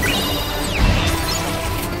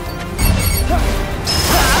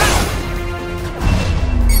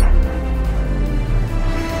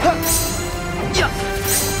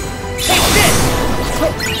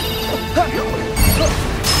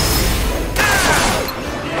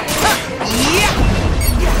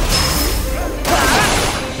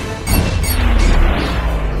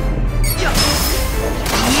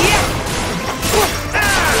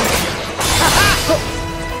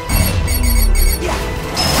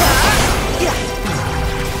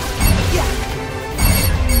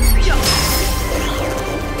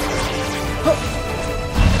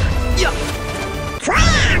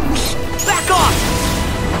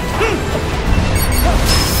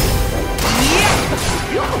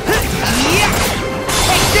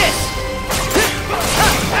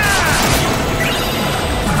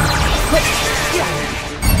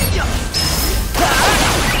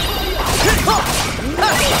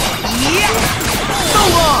 So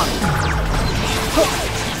long!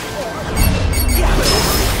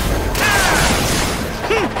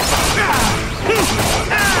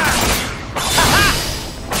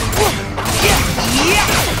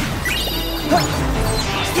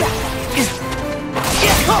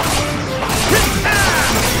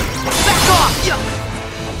 Back off!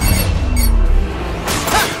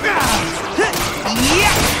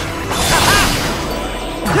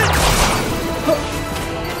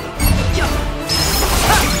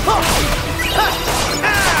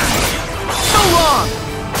 So long!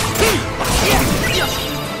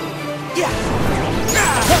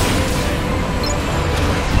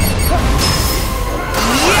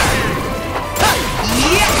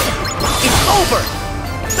 It's over!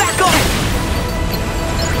 Back off!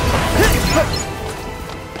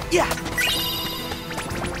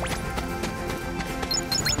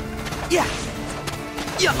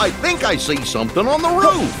 I think I see something on the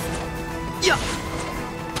roof.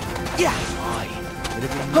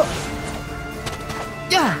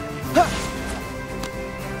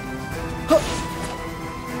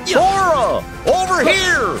 Sora! Over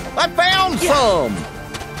here! I found some!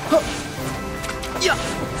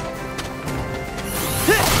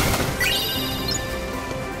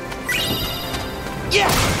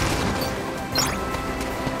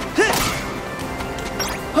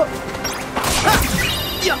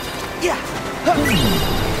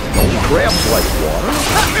 No crabs like water.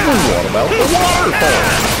 What about the waterfall?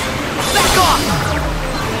 Back off!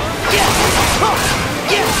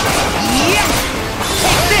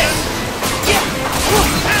 Take this!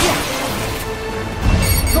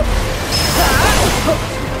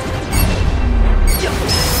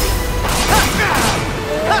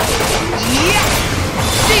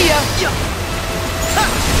 See ya!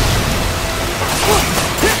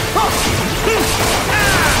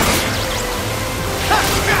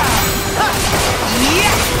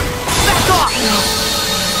 Back off! No,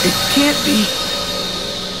 it can't be.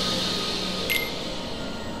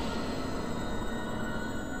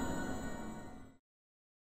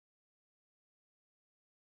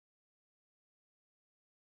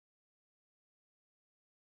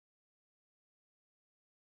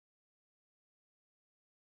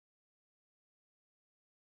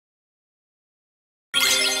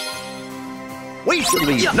 We should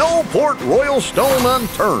leave no Port Royal stone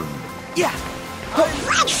unturned.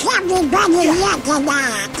 What's everybody looking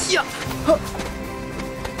at?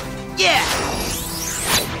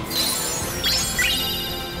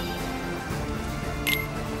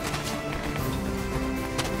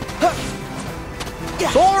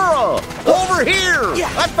 Sora! Over here!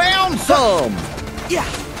 I found some!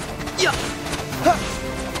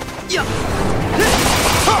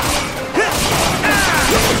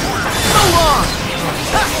 So long!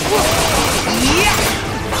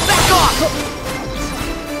 Back off!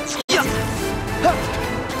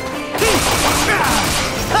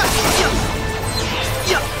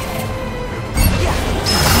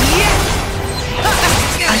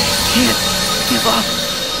 I can't give up.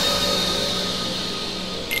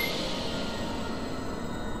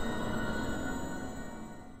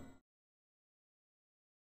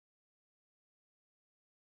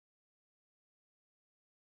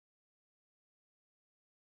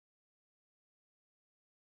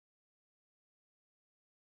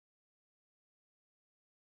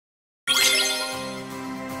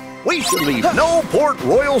 We should leave no Port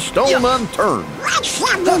Royal stone unturned. What's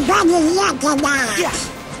everybody looking at?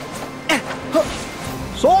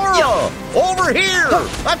 Sora! Over here!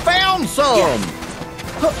 I found some!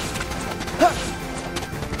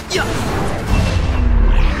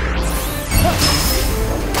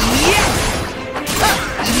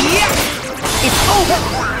 It's over!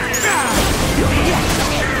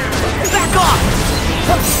 Back off!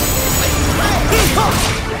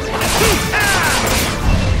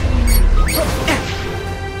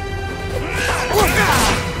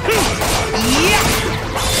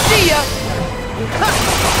 See ya!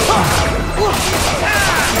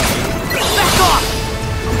 Back off!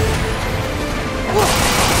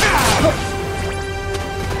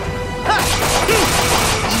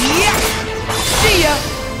 See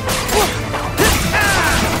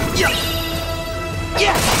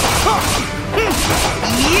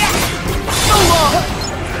ya! So long!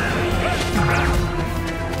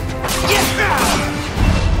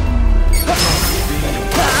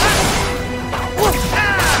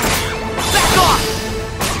 Back off!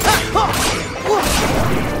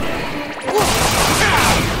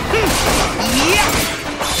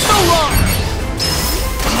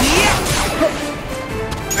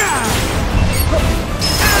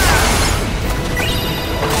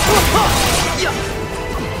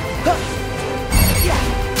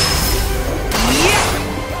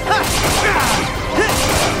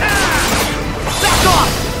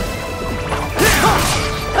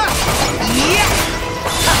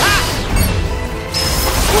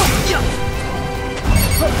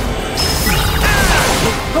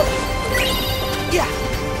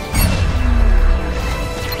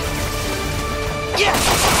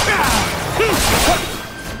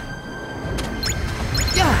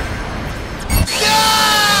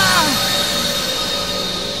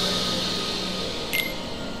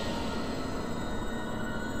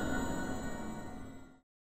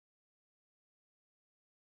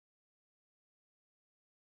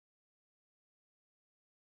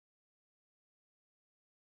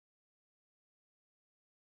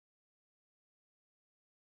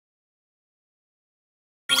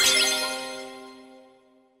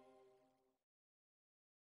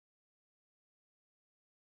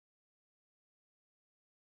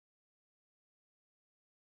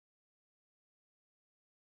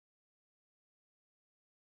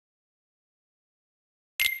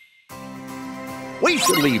 We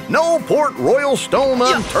should leave no Port Royal stone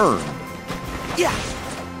unturned.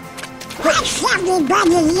 What's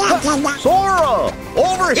everybody looking at? Sora,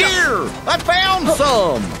 over here! I found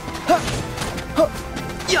some!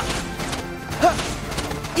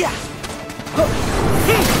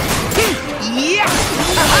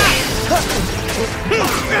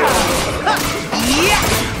 Take this!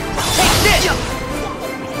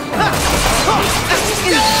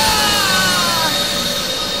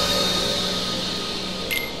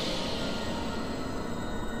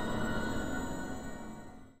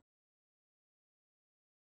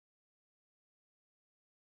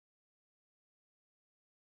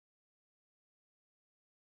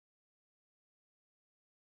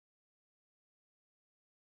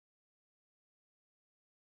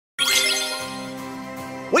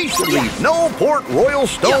 We should leave no Port Royal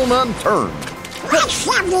stone unturned. What's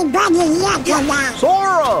everybody looking at?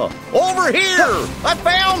 Sora, over here! I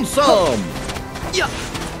found some!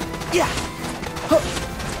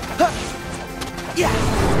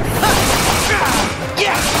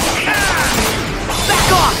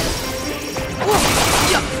 Back off!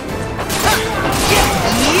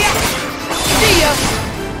 See ya!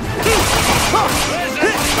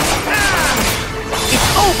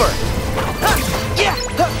 It's over! Back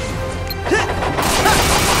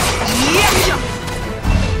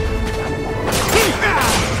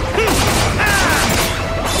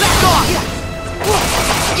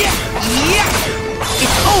off!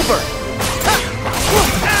 It's over!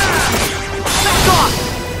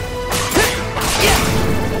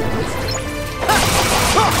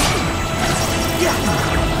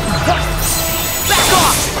 Back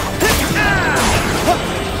off! Back off!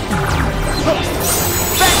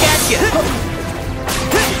 Back at you!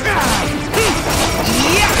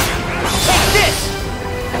 Take this!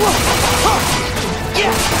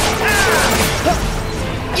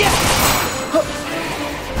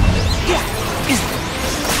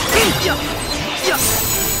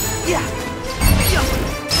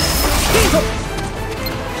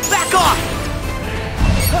 Back off! Back off!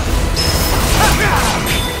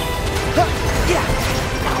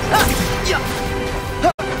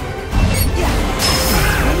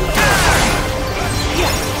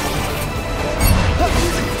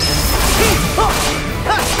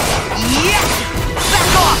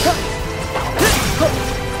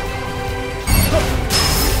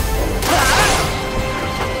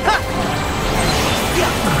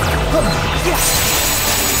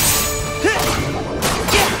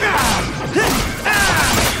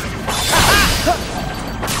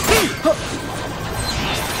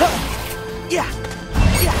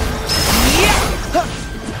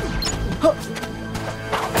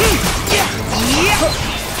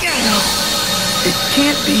 It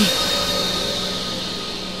can't be.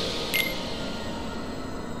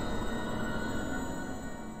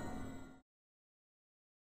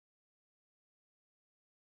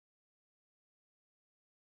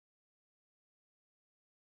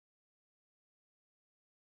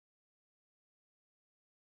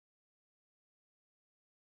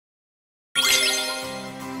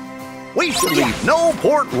 We should leave no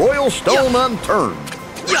Port Royal stone unturned.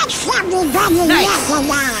 What's everybody looking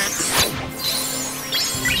at?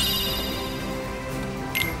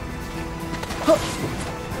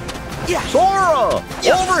 Sora,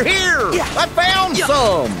 over here! I found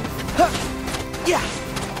some!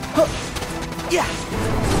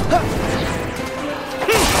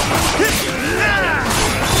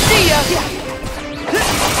 See ya!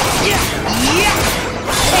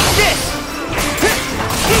 Take this!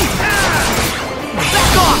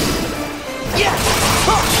 Back off!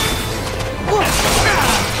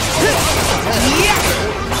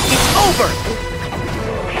 It's over!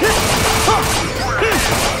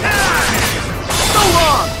 So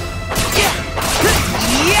long!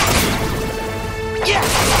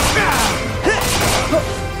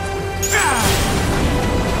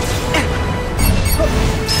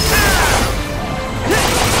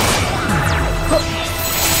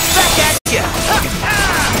 Back at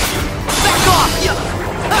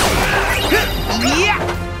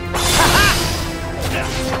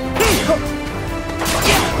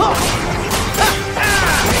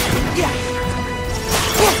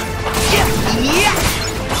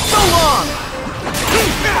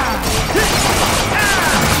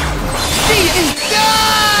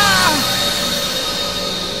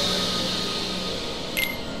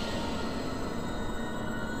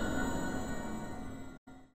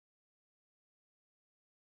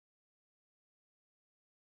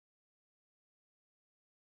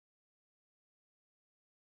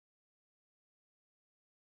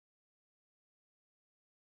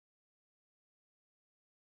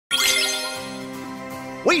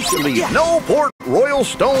We shall leave no Port Royal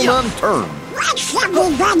stone unturned. What's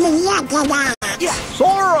everybody looking at?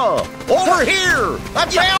 Sora, over here! I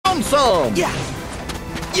found some!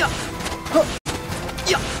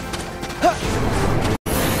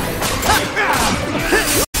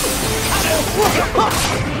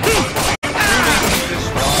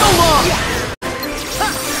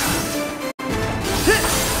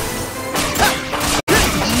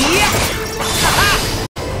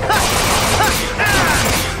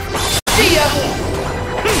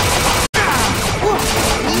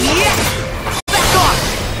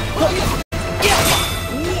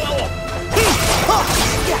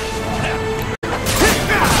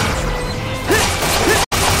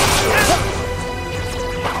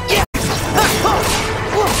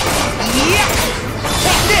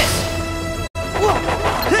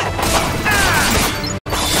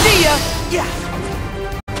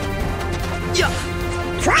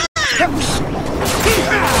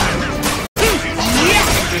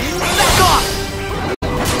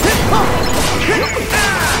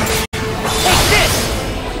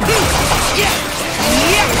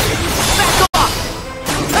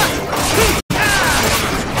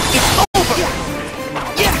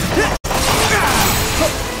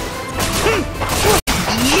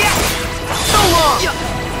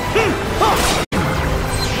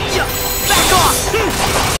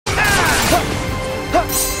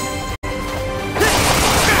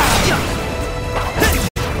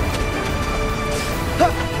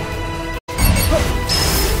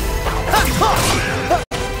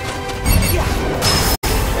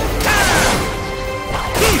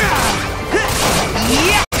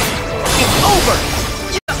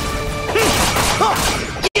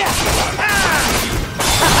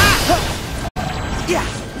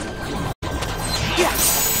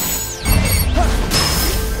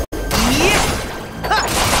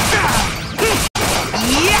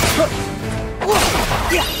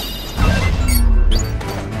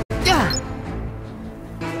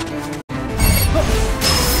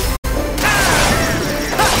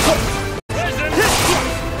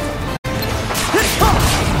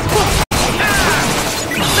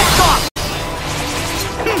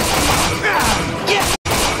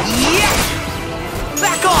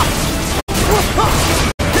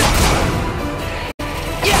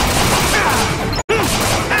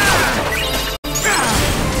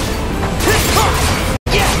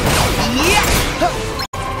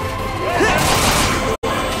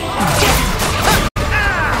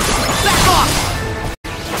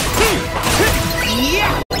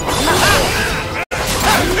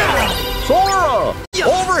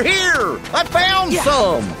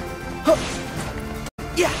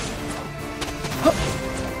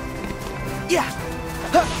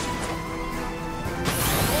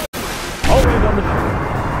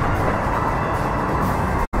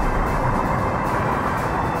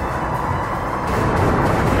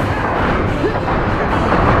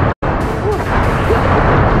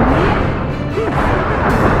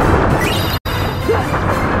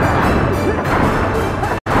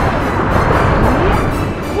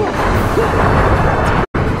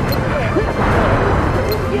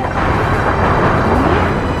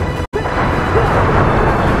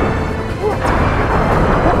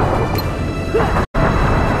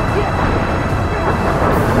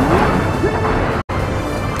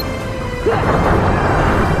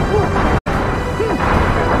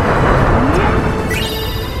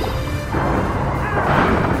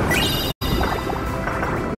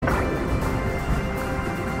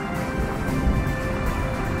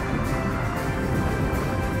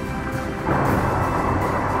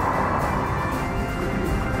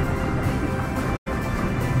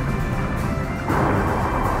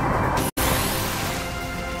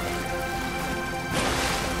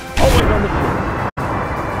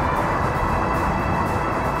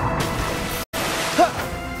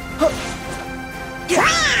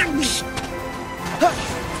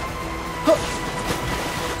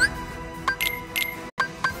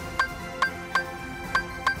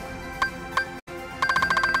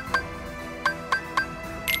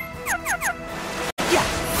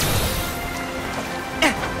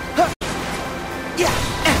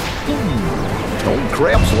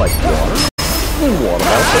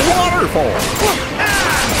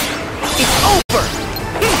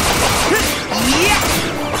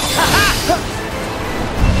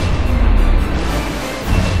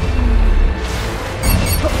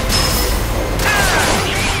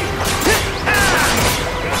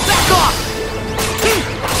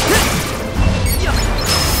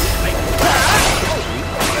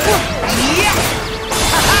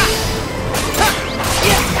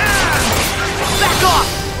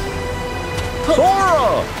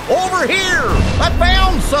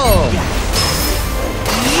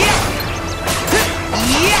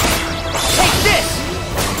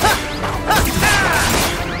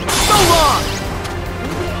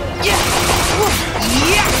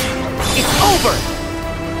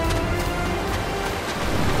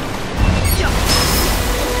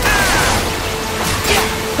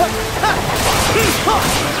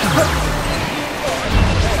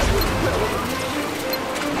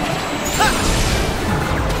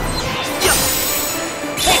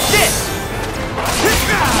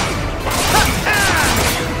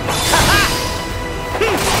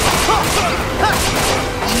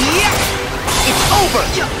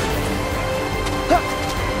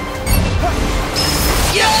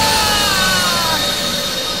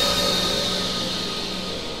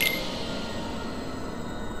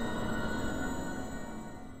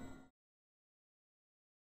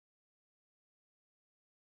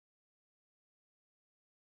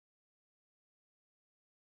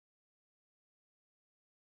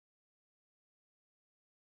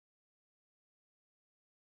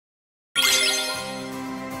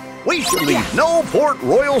 We should leave no Port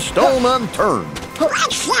Royal stone unturned.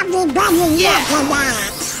 Let's everybody look at that.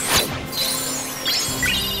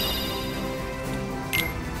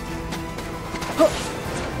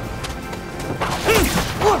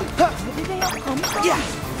 Where did they all come from?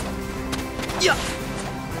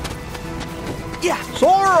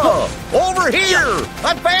 Sora, over here!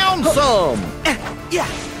 I found some!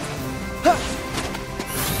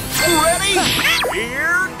 Ready?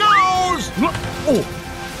 Here goes! Oh.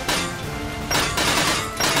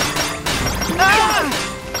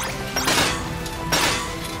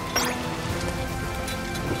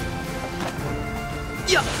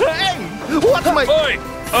 Hey! What's my... Oi!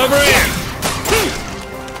 Over here!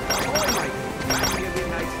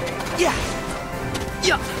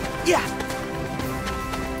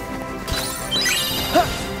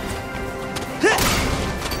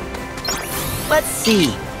 Let's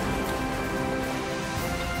see.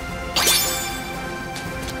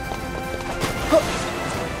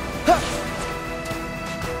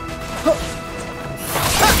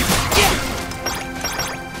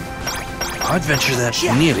 I'd venture that's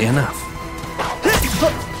nearly enough.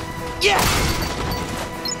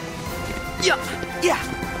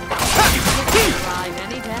 Arrive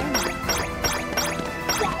any day now.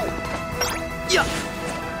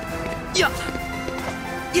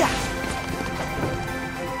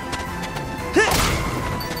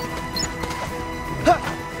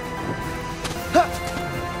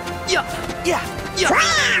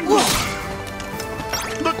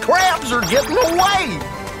 The crabs are getting away!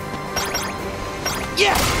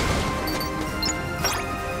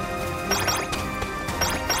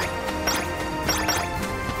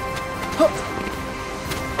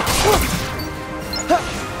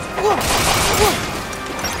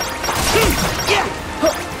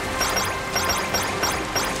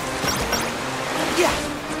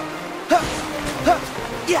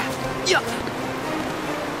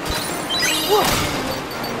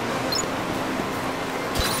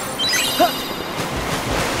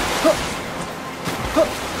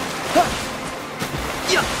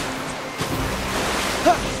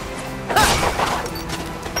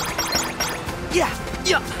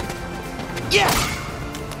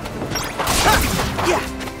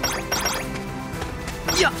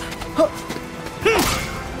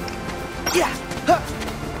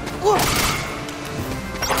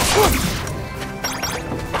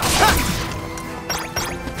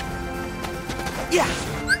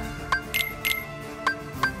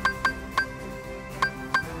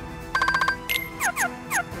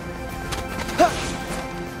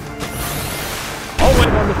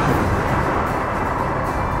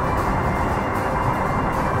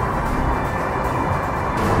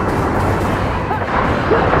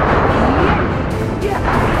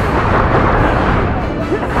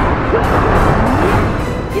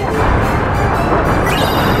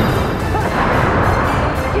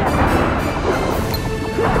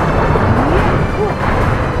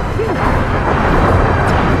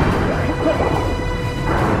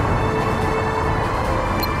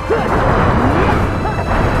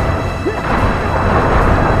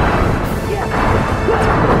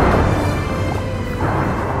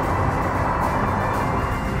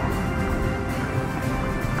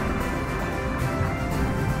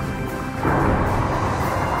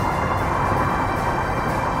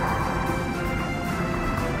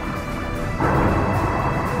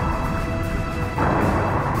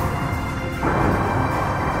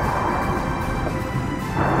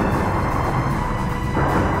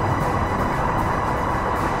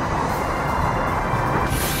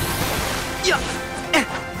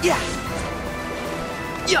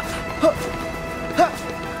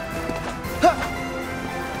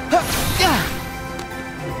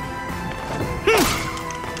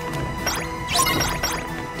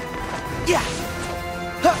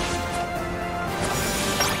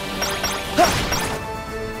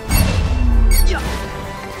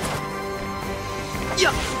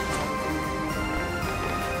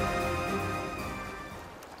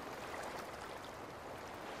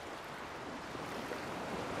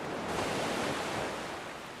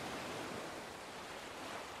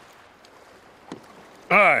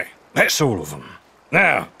 Aye, that's all of them.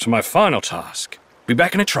 Now, to my final task. Be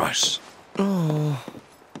back in a trice.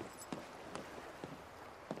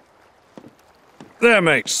 There,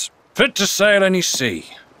 mates. Fit to sail any sea.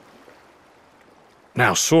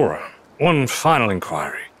 Now, Sora, one final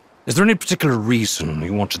inquiry. Is there any particular reason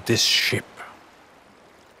you wanted this ship?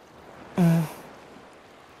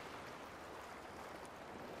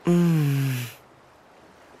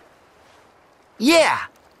 Yeah.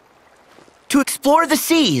 To explore the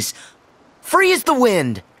seas. Free as the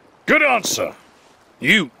wind. Good answer.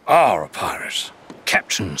 You are a pirate,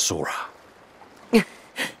 Captain Sora.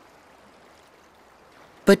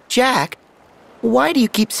 But Jack, why do you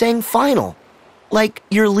keep saying final? Like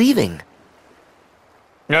you're leaving.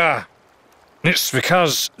 Ah, it's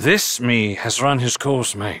because this me has run his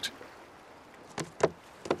course, mate.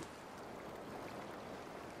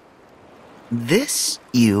 This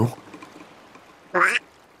you?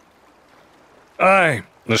 Aye,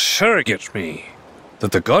 the surrogate me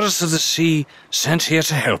that the goddess of the sea sent here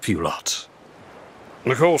to help you lot.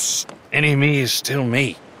 Of course, any me is still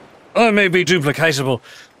me. I may be duplicatable,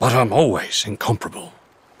 but I'm always incomparable.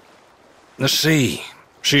 The sea,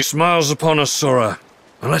 she smiles upon us, Sora.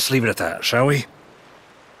 And let's leave it at that, shall we?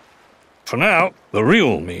 For now, the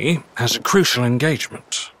real me has a crucial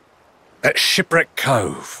engagement. At Shipwreck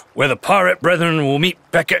Cove, where the pirate brethren will meet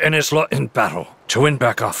Beckett and his lot in battle to win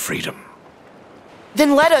back our freedom.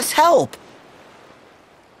 Then let us help.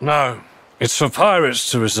 No, it's for pirates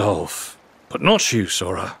to resolve, but not you,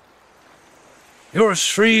 Sora. You're as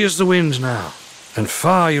free as the wind now, and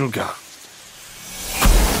far you'll go.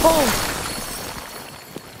 Oh!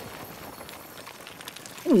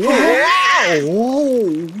 Wow!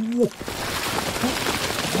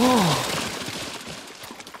 Whoa!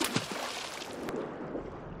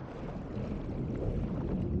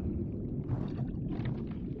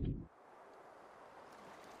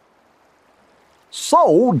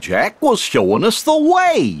 So, Jack was showing us the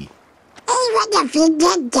way. Even if he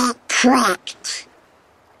did get tricked.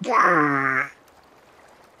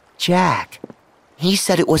 Jack, he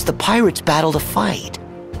said it was the pirates' battle to fight.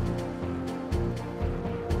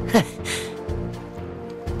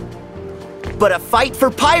 But a fight for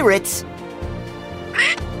pirates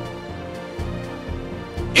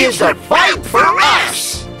is a fight for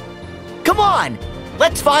us! Come on,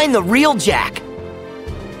 let's find the real Jack.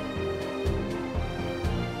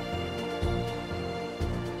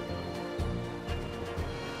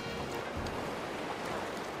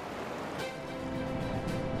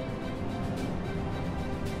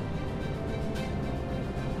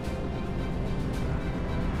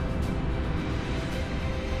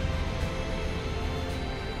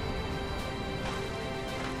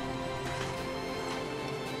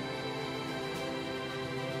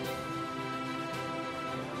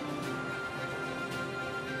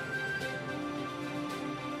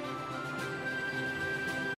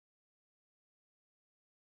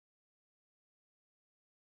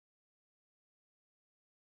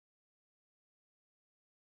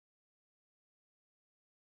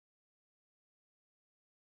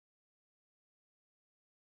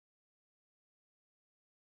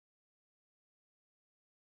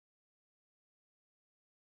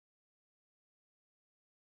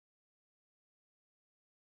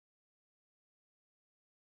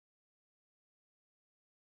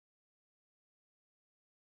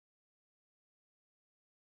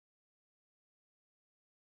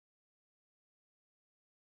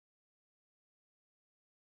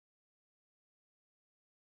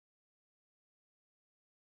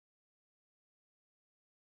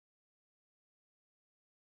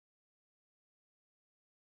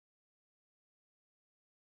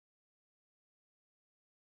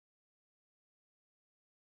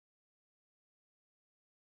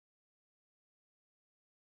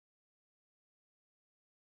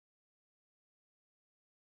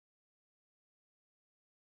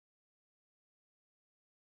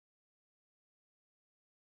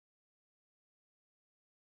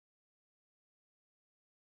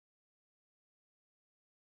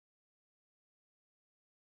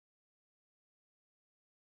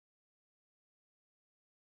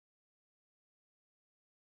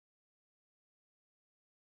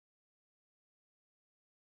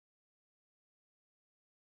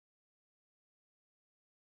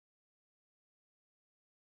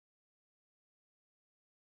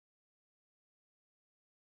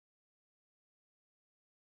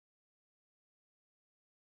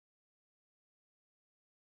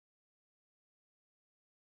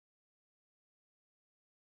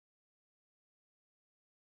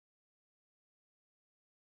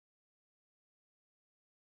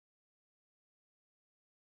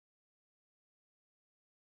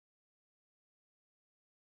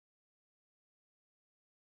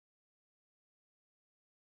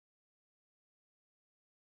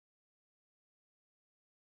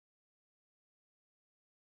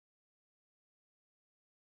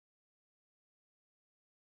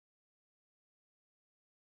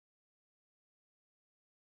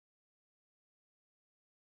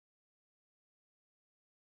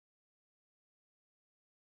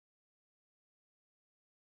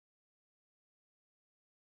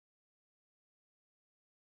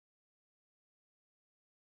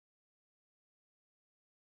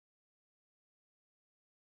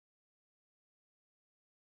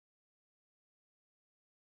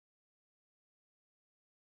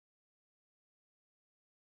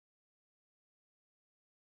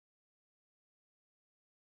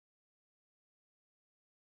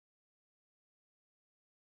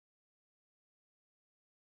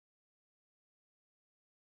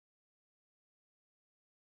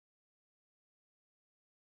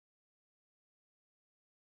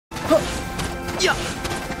 Yeah.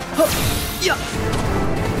 Yeah.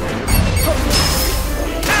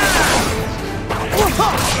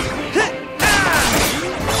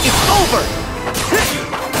 It's over.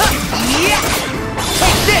 Yeah.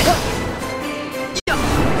 Take this.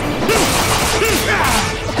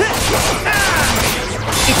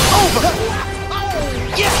 It's over.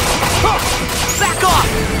 Yeah. Back off.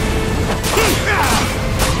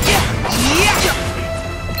 Yeah. Yeah.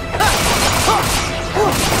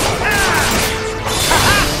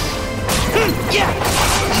 Yeah.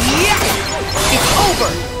 Yeah. It's over.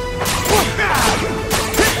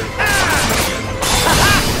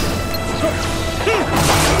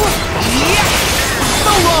 Yeah.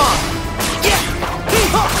 So long. Yeah.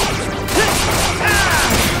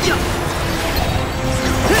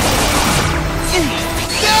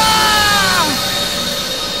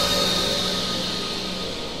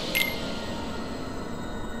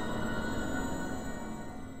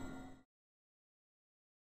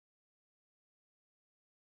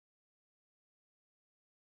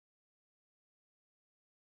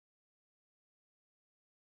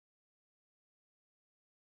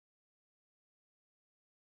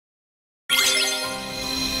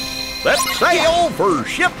 Let's sail for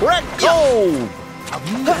Shipwreck Cove! Have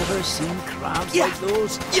you ever seen crabs like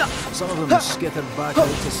those? Some of them skitter back out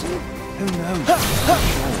to sea. Who knows what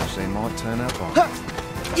shores they might turn up on?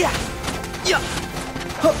 Yeah. Yeah.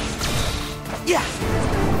 Yeah.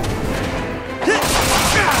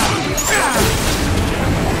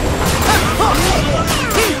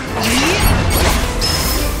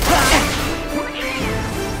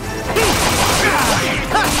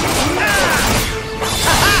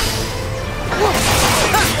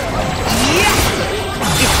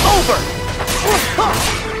 It's over!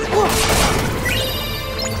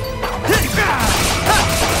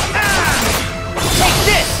 Take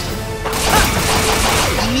this!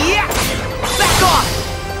 Yeah! Back off!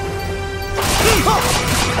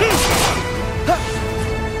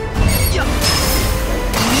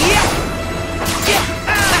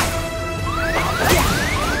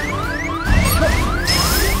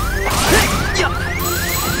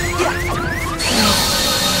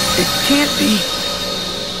 It can't be.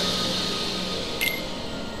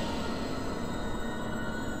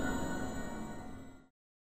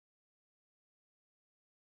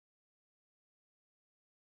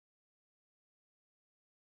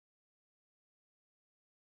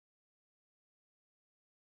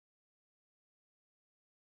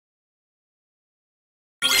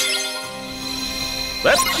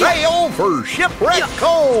 Let's sail for Shipwreck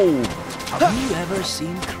Cove! Have you ever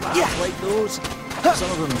seen crabs like those?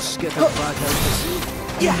 Some of them skitter back out to sea.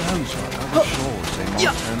 Who knows what other shores they might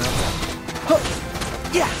turn up on?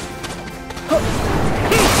 Yeah.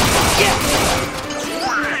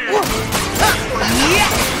 Yeah.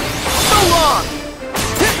 So long.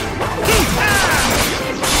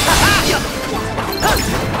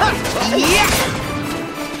 Yeah.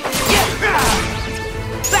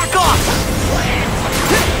 Back off.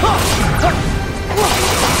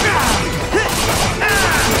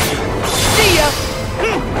 See ya.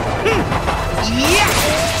 Yeah.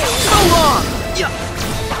 So long.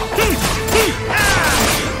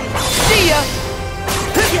 See ya.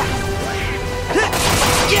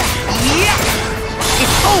 Yeah.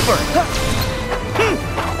 It's over.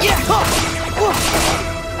 Yeah.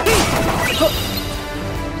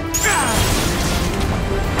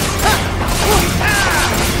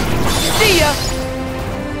 See ya.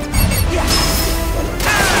 Yeah.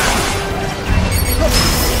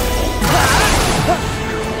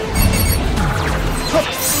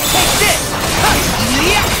 Take this.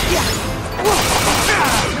 Yeah. Yeah.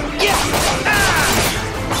 Yeah.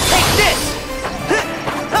 Take this.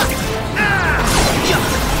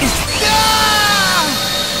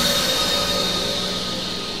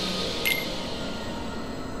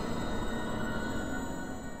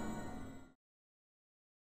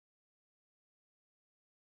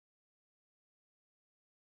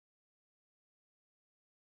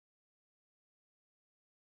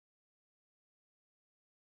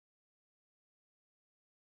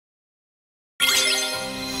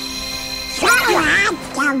 Taaad,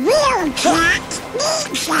 the real cat,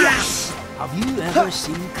 needs us. Have you ever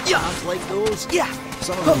seen crabs like those? Yeah.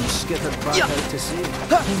 Some of them skitter back out to sea.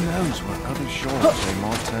 Who knows what other shores they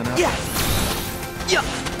might turn up on? Yeah. Yeah.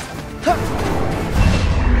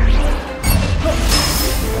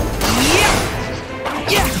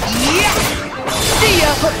 Yeah. Yeah. See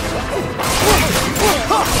ya.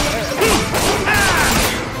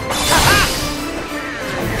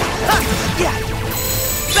 Yeah.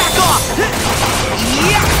 Back off.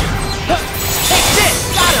 Yeah. Take this.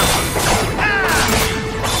 Got him.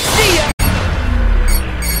 See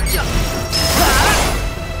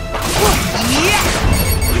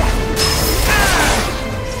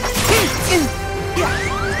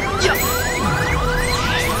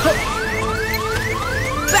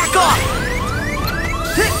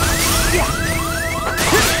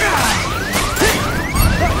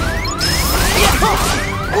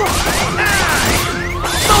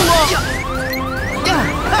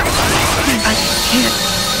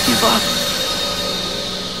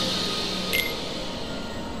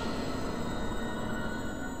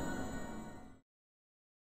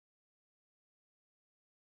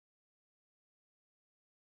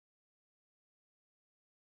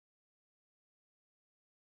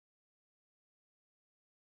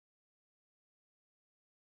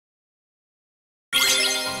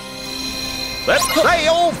Let's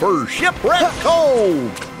sail for Shipwreck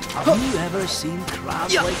Cove! Have you ever seen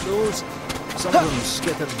crabs like those? Some of them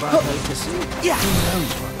skittered back out to sea. Who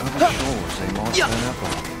knows what other shores they might turn up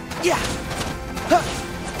on?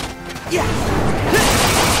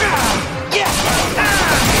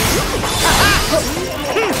 Back off!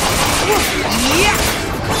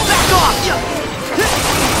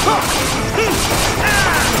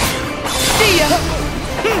 See ya! Back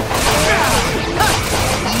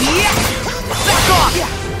off!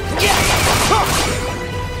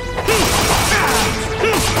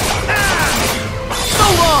 So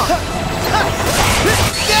long!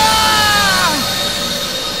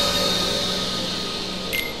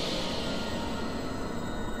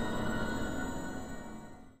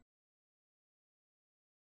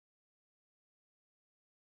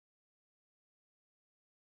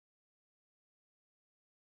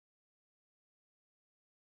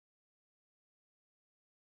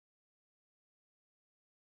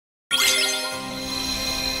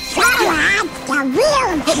 Taaad, the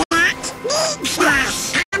real cat, needs us.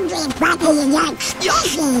 Everybody likes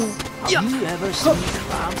busy. Have you ever seen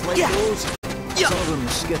crabs like those? Some of them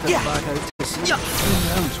skittered back out to sea. Who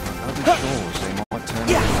knows what other shores they might turn up on?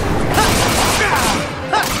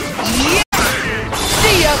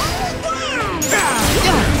 See ya!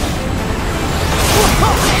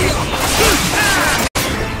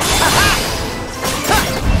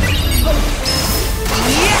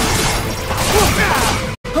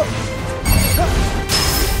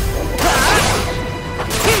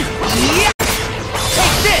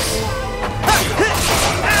 Take this!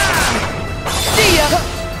 See ya!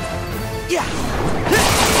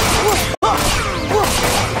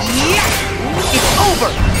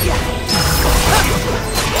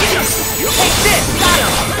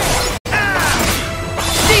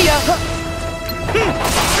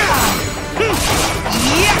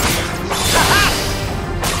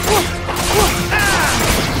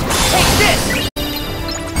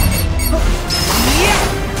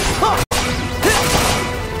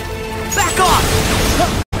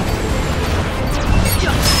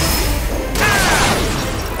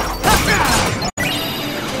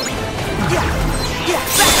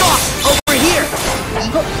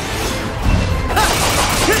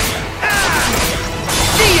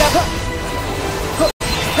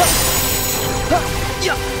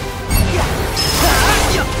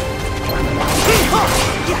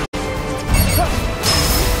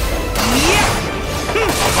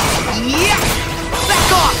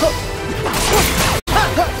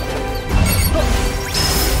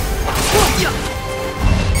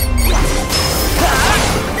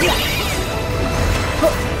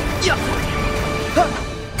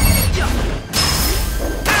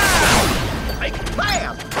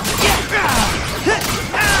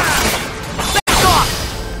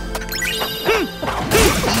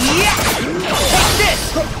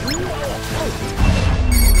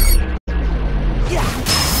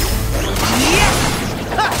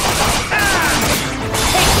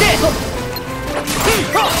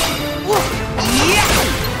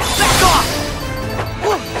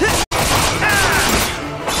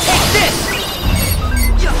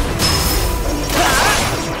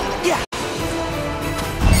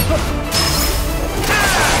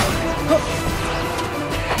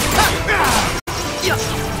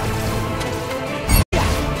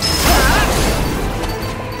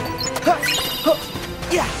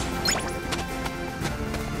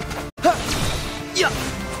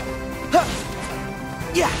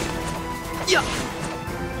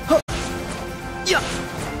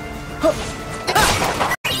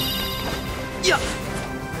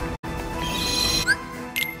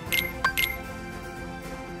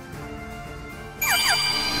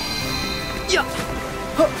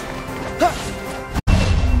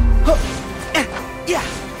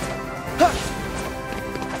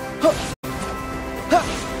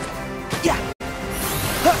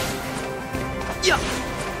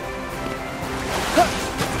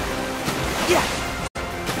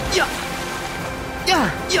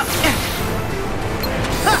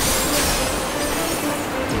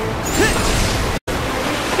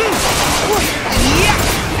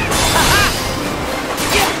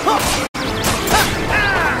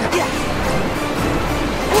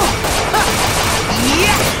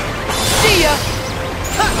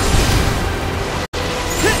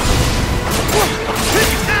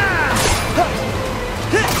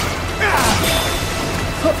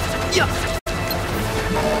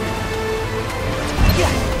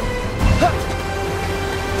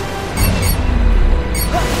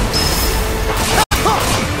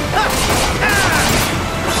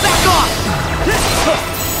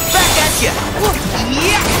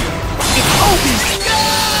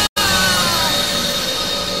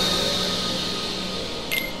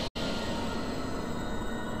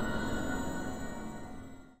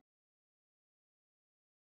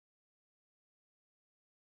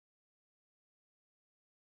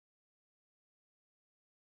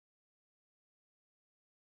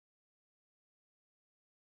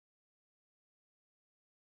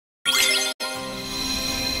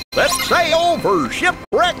 Let's sail for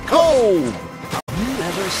Shipwreck Cove. You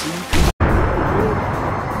ever seen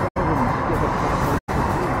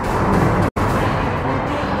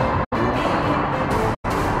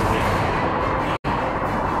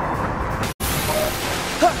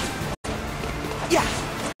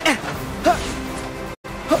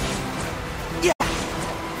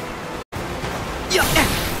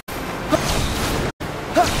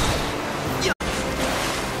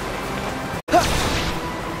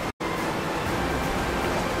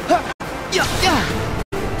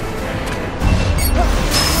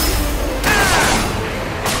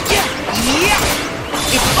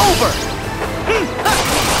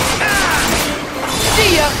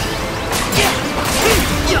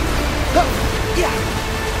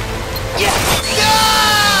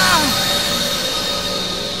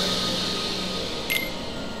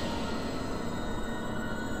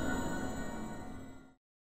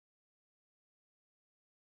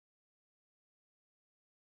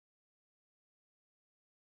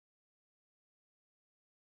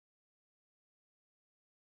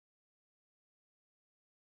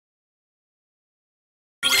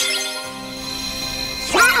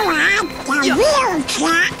Taaad, the real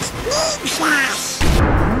cat, needs us.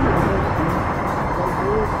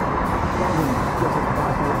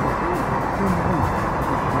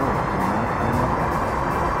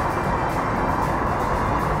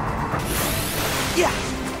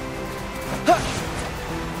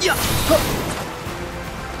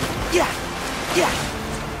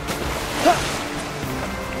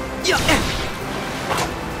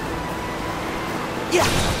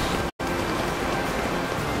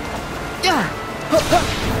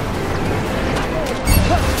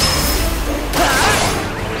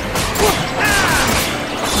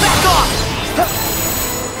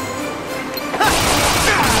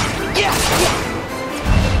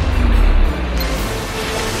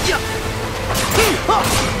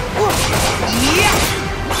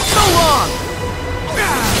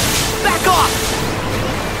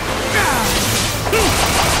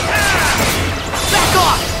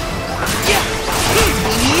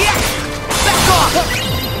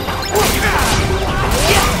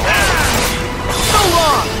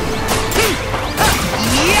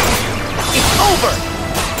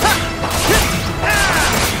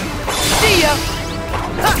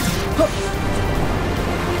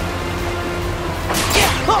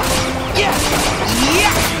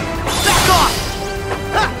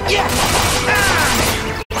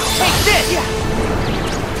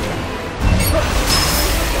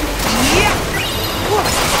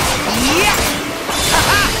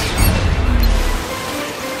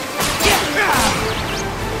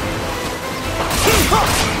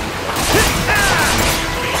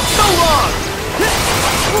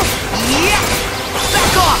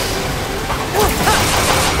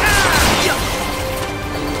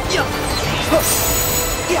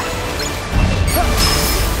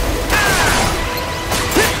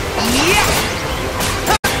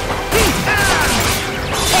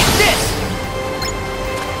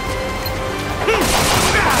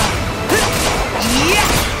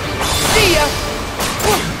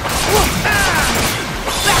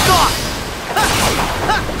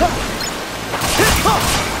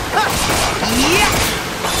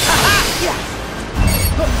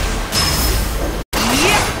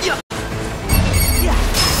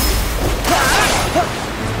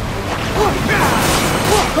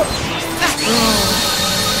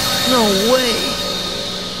 No way!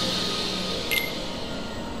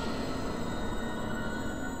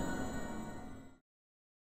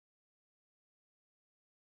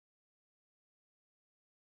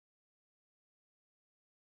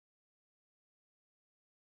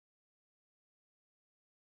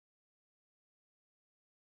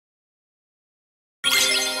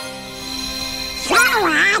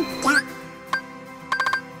 Taaad,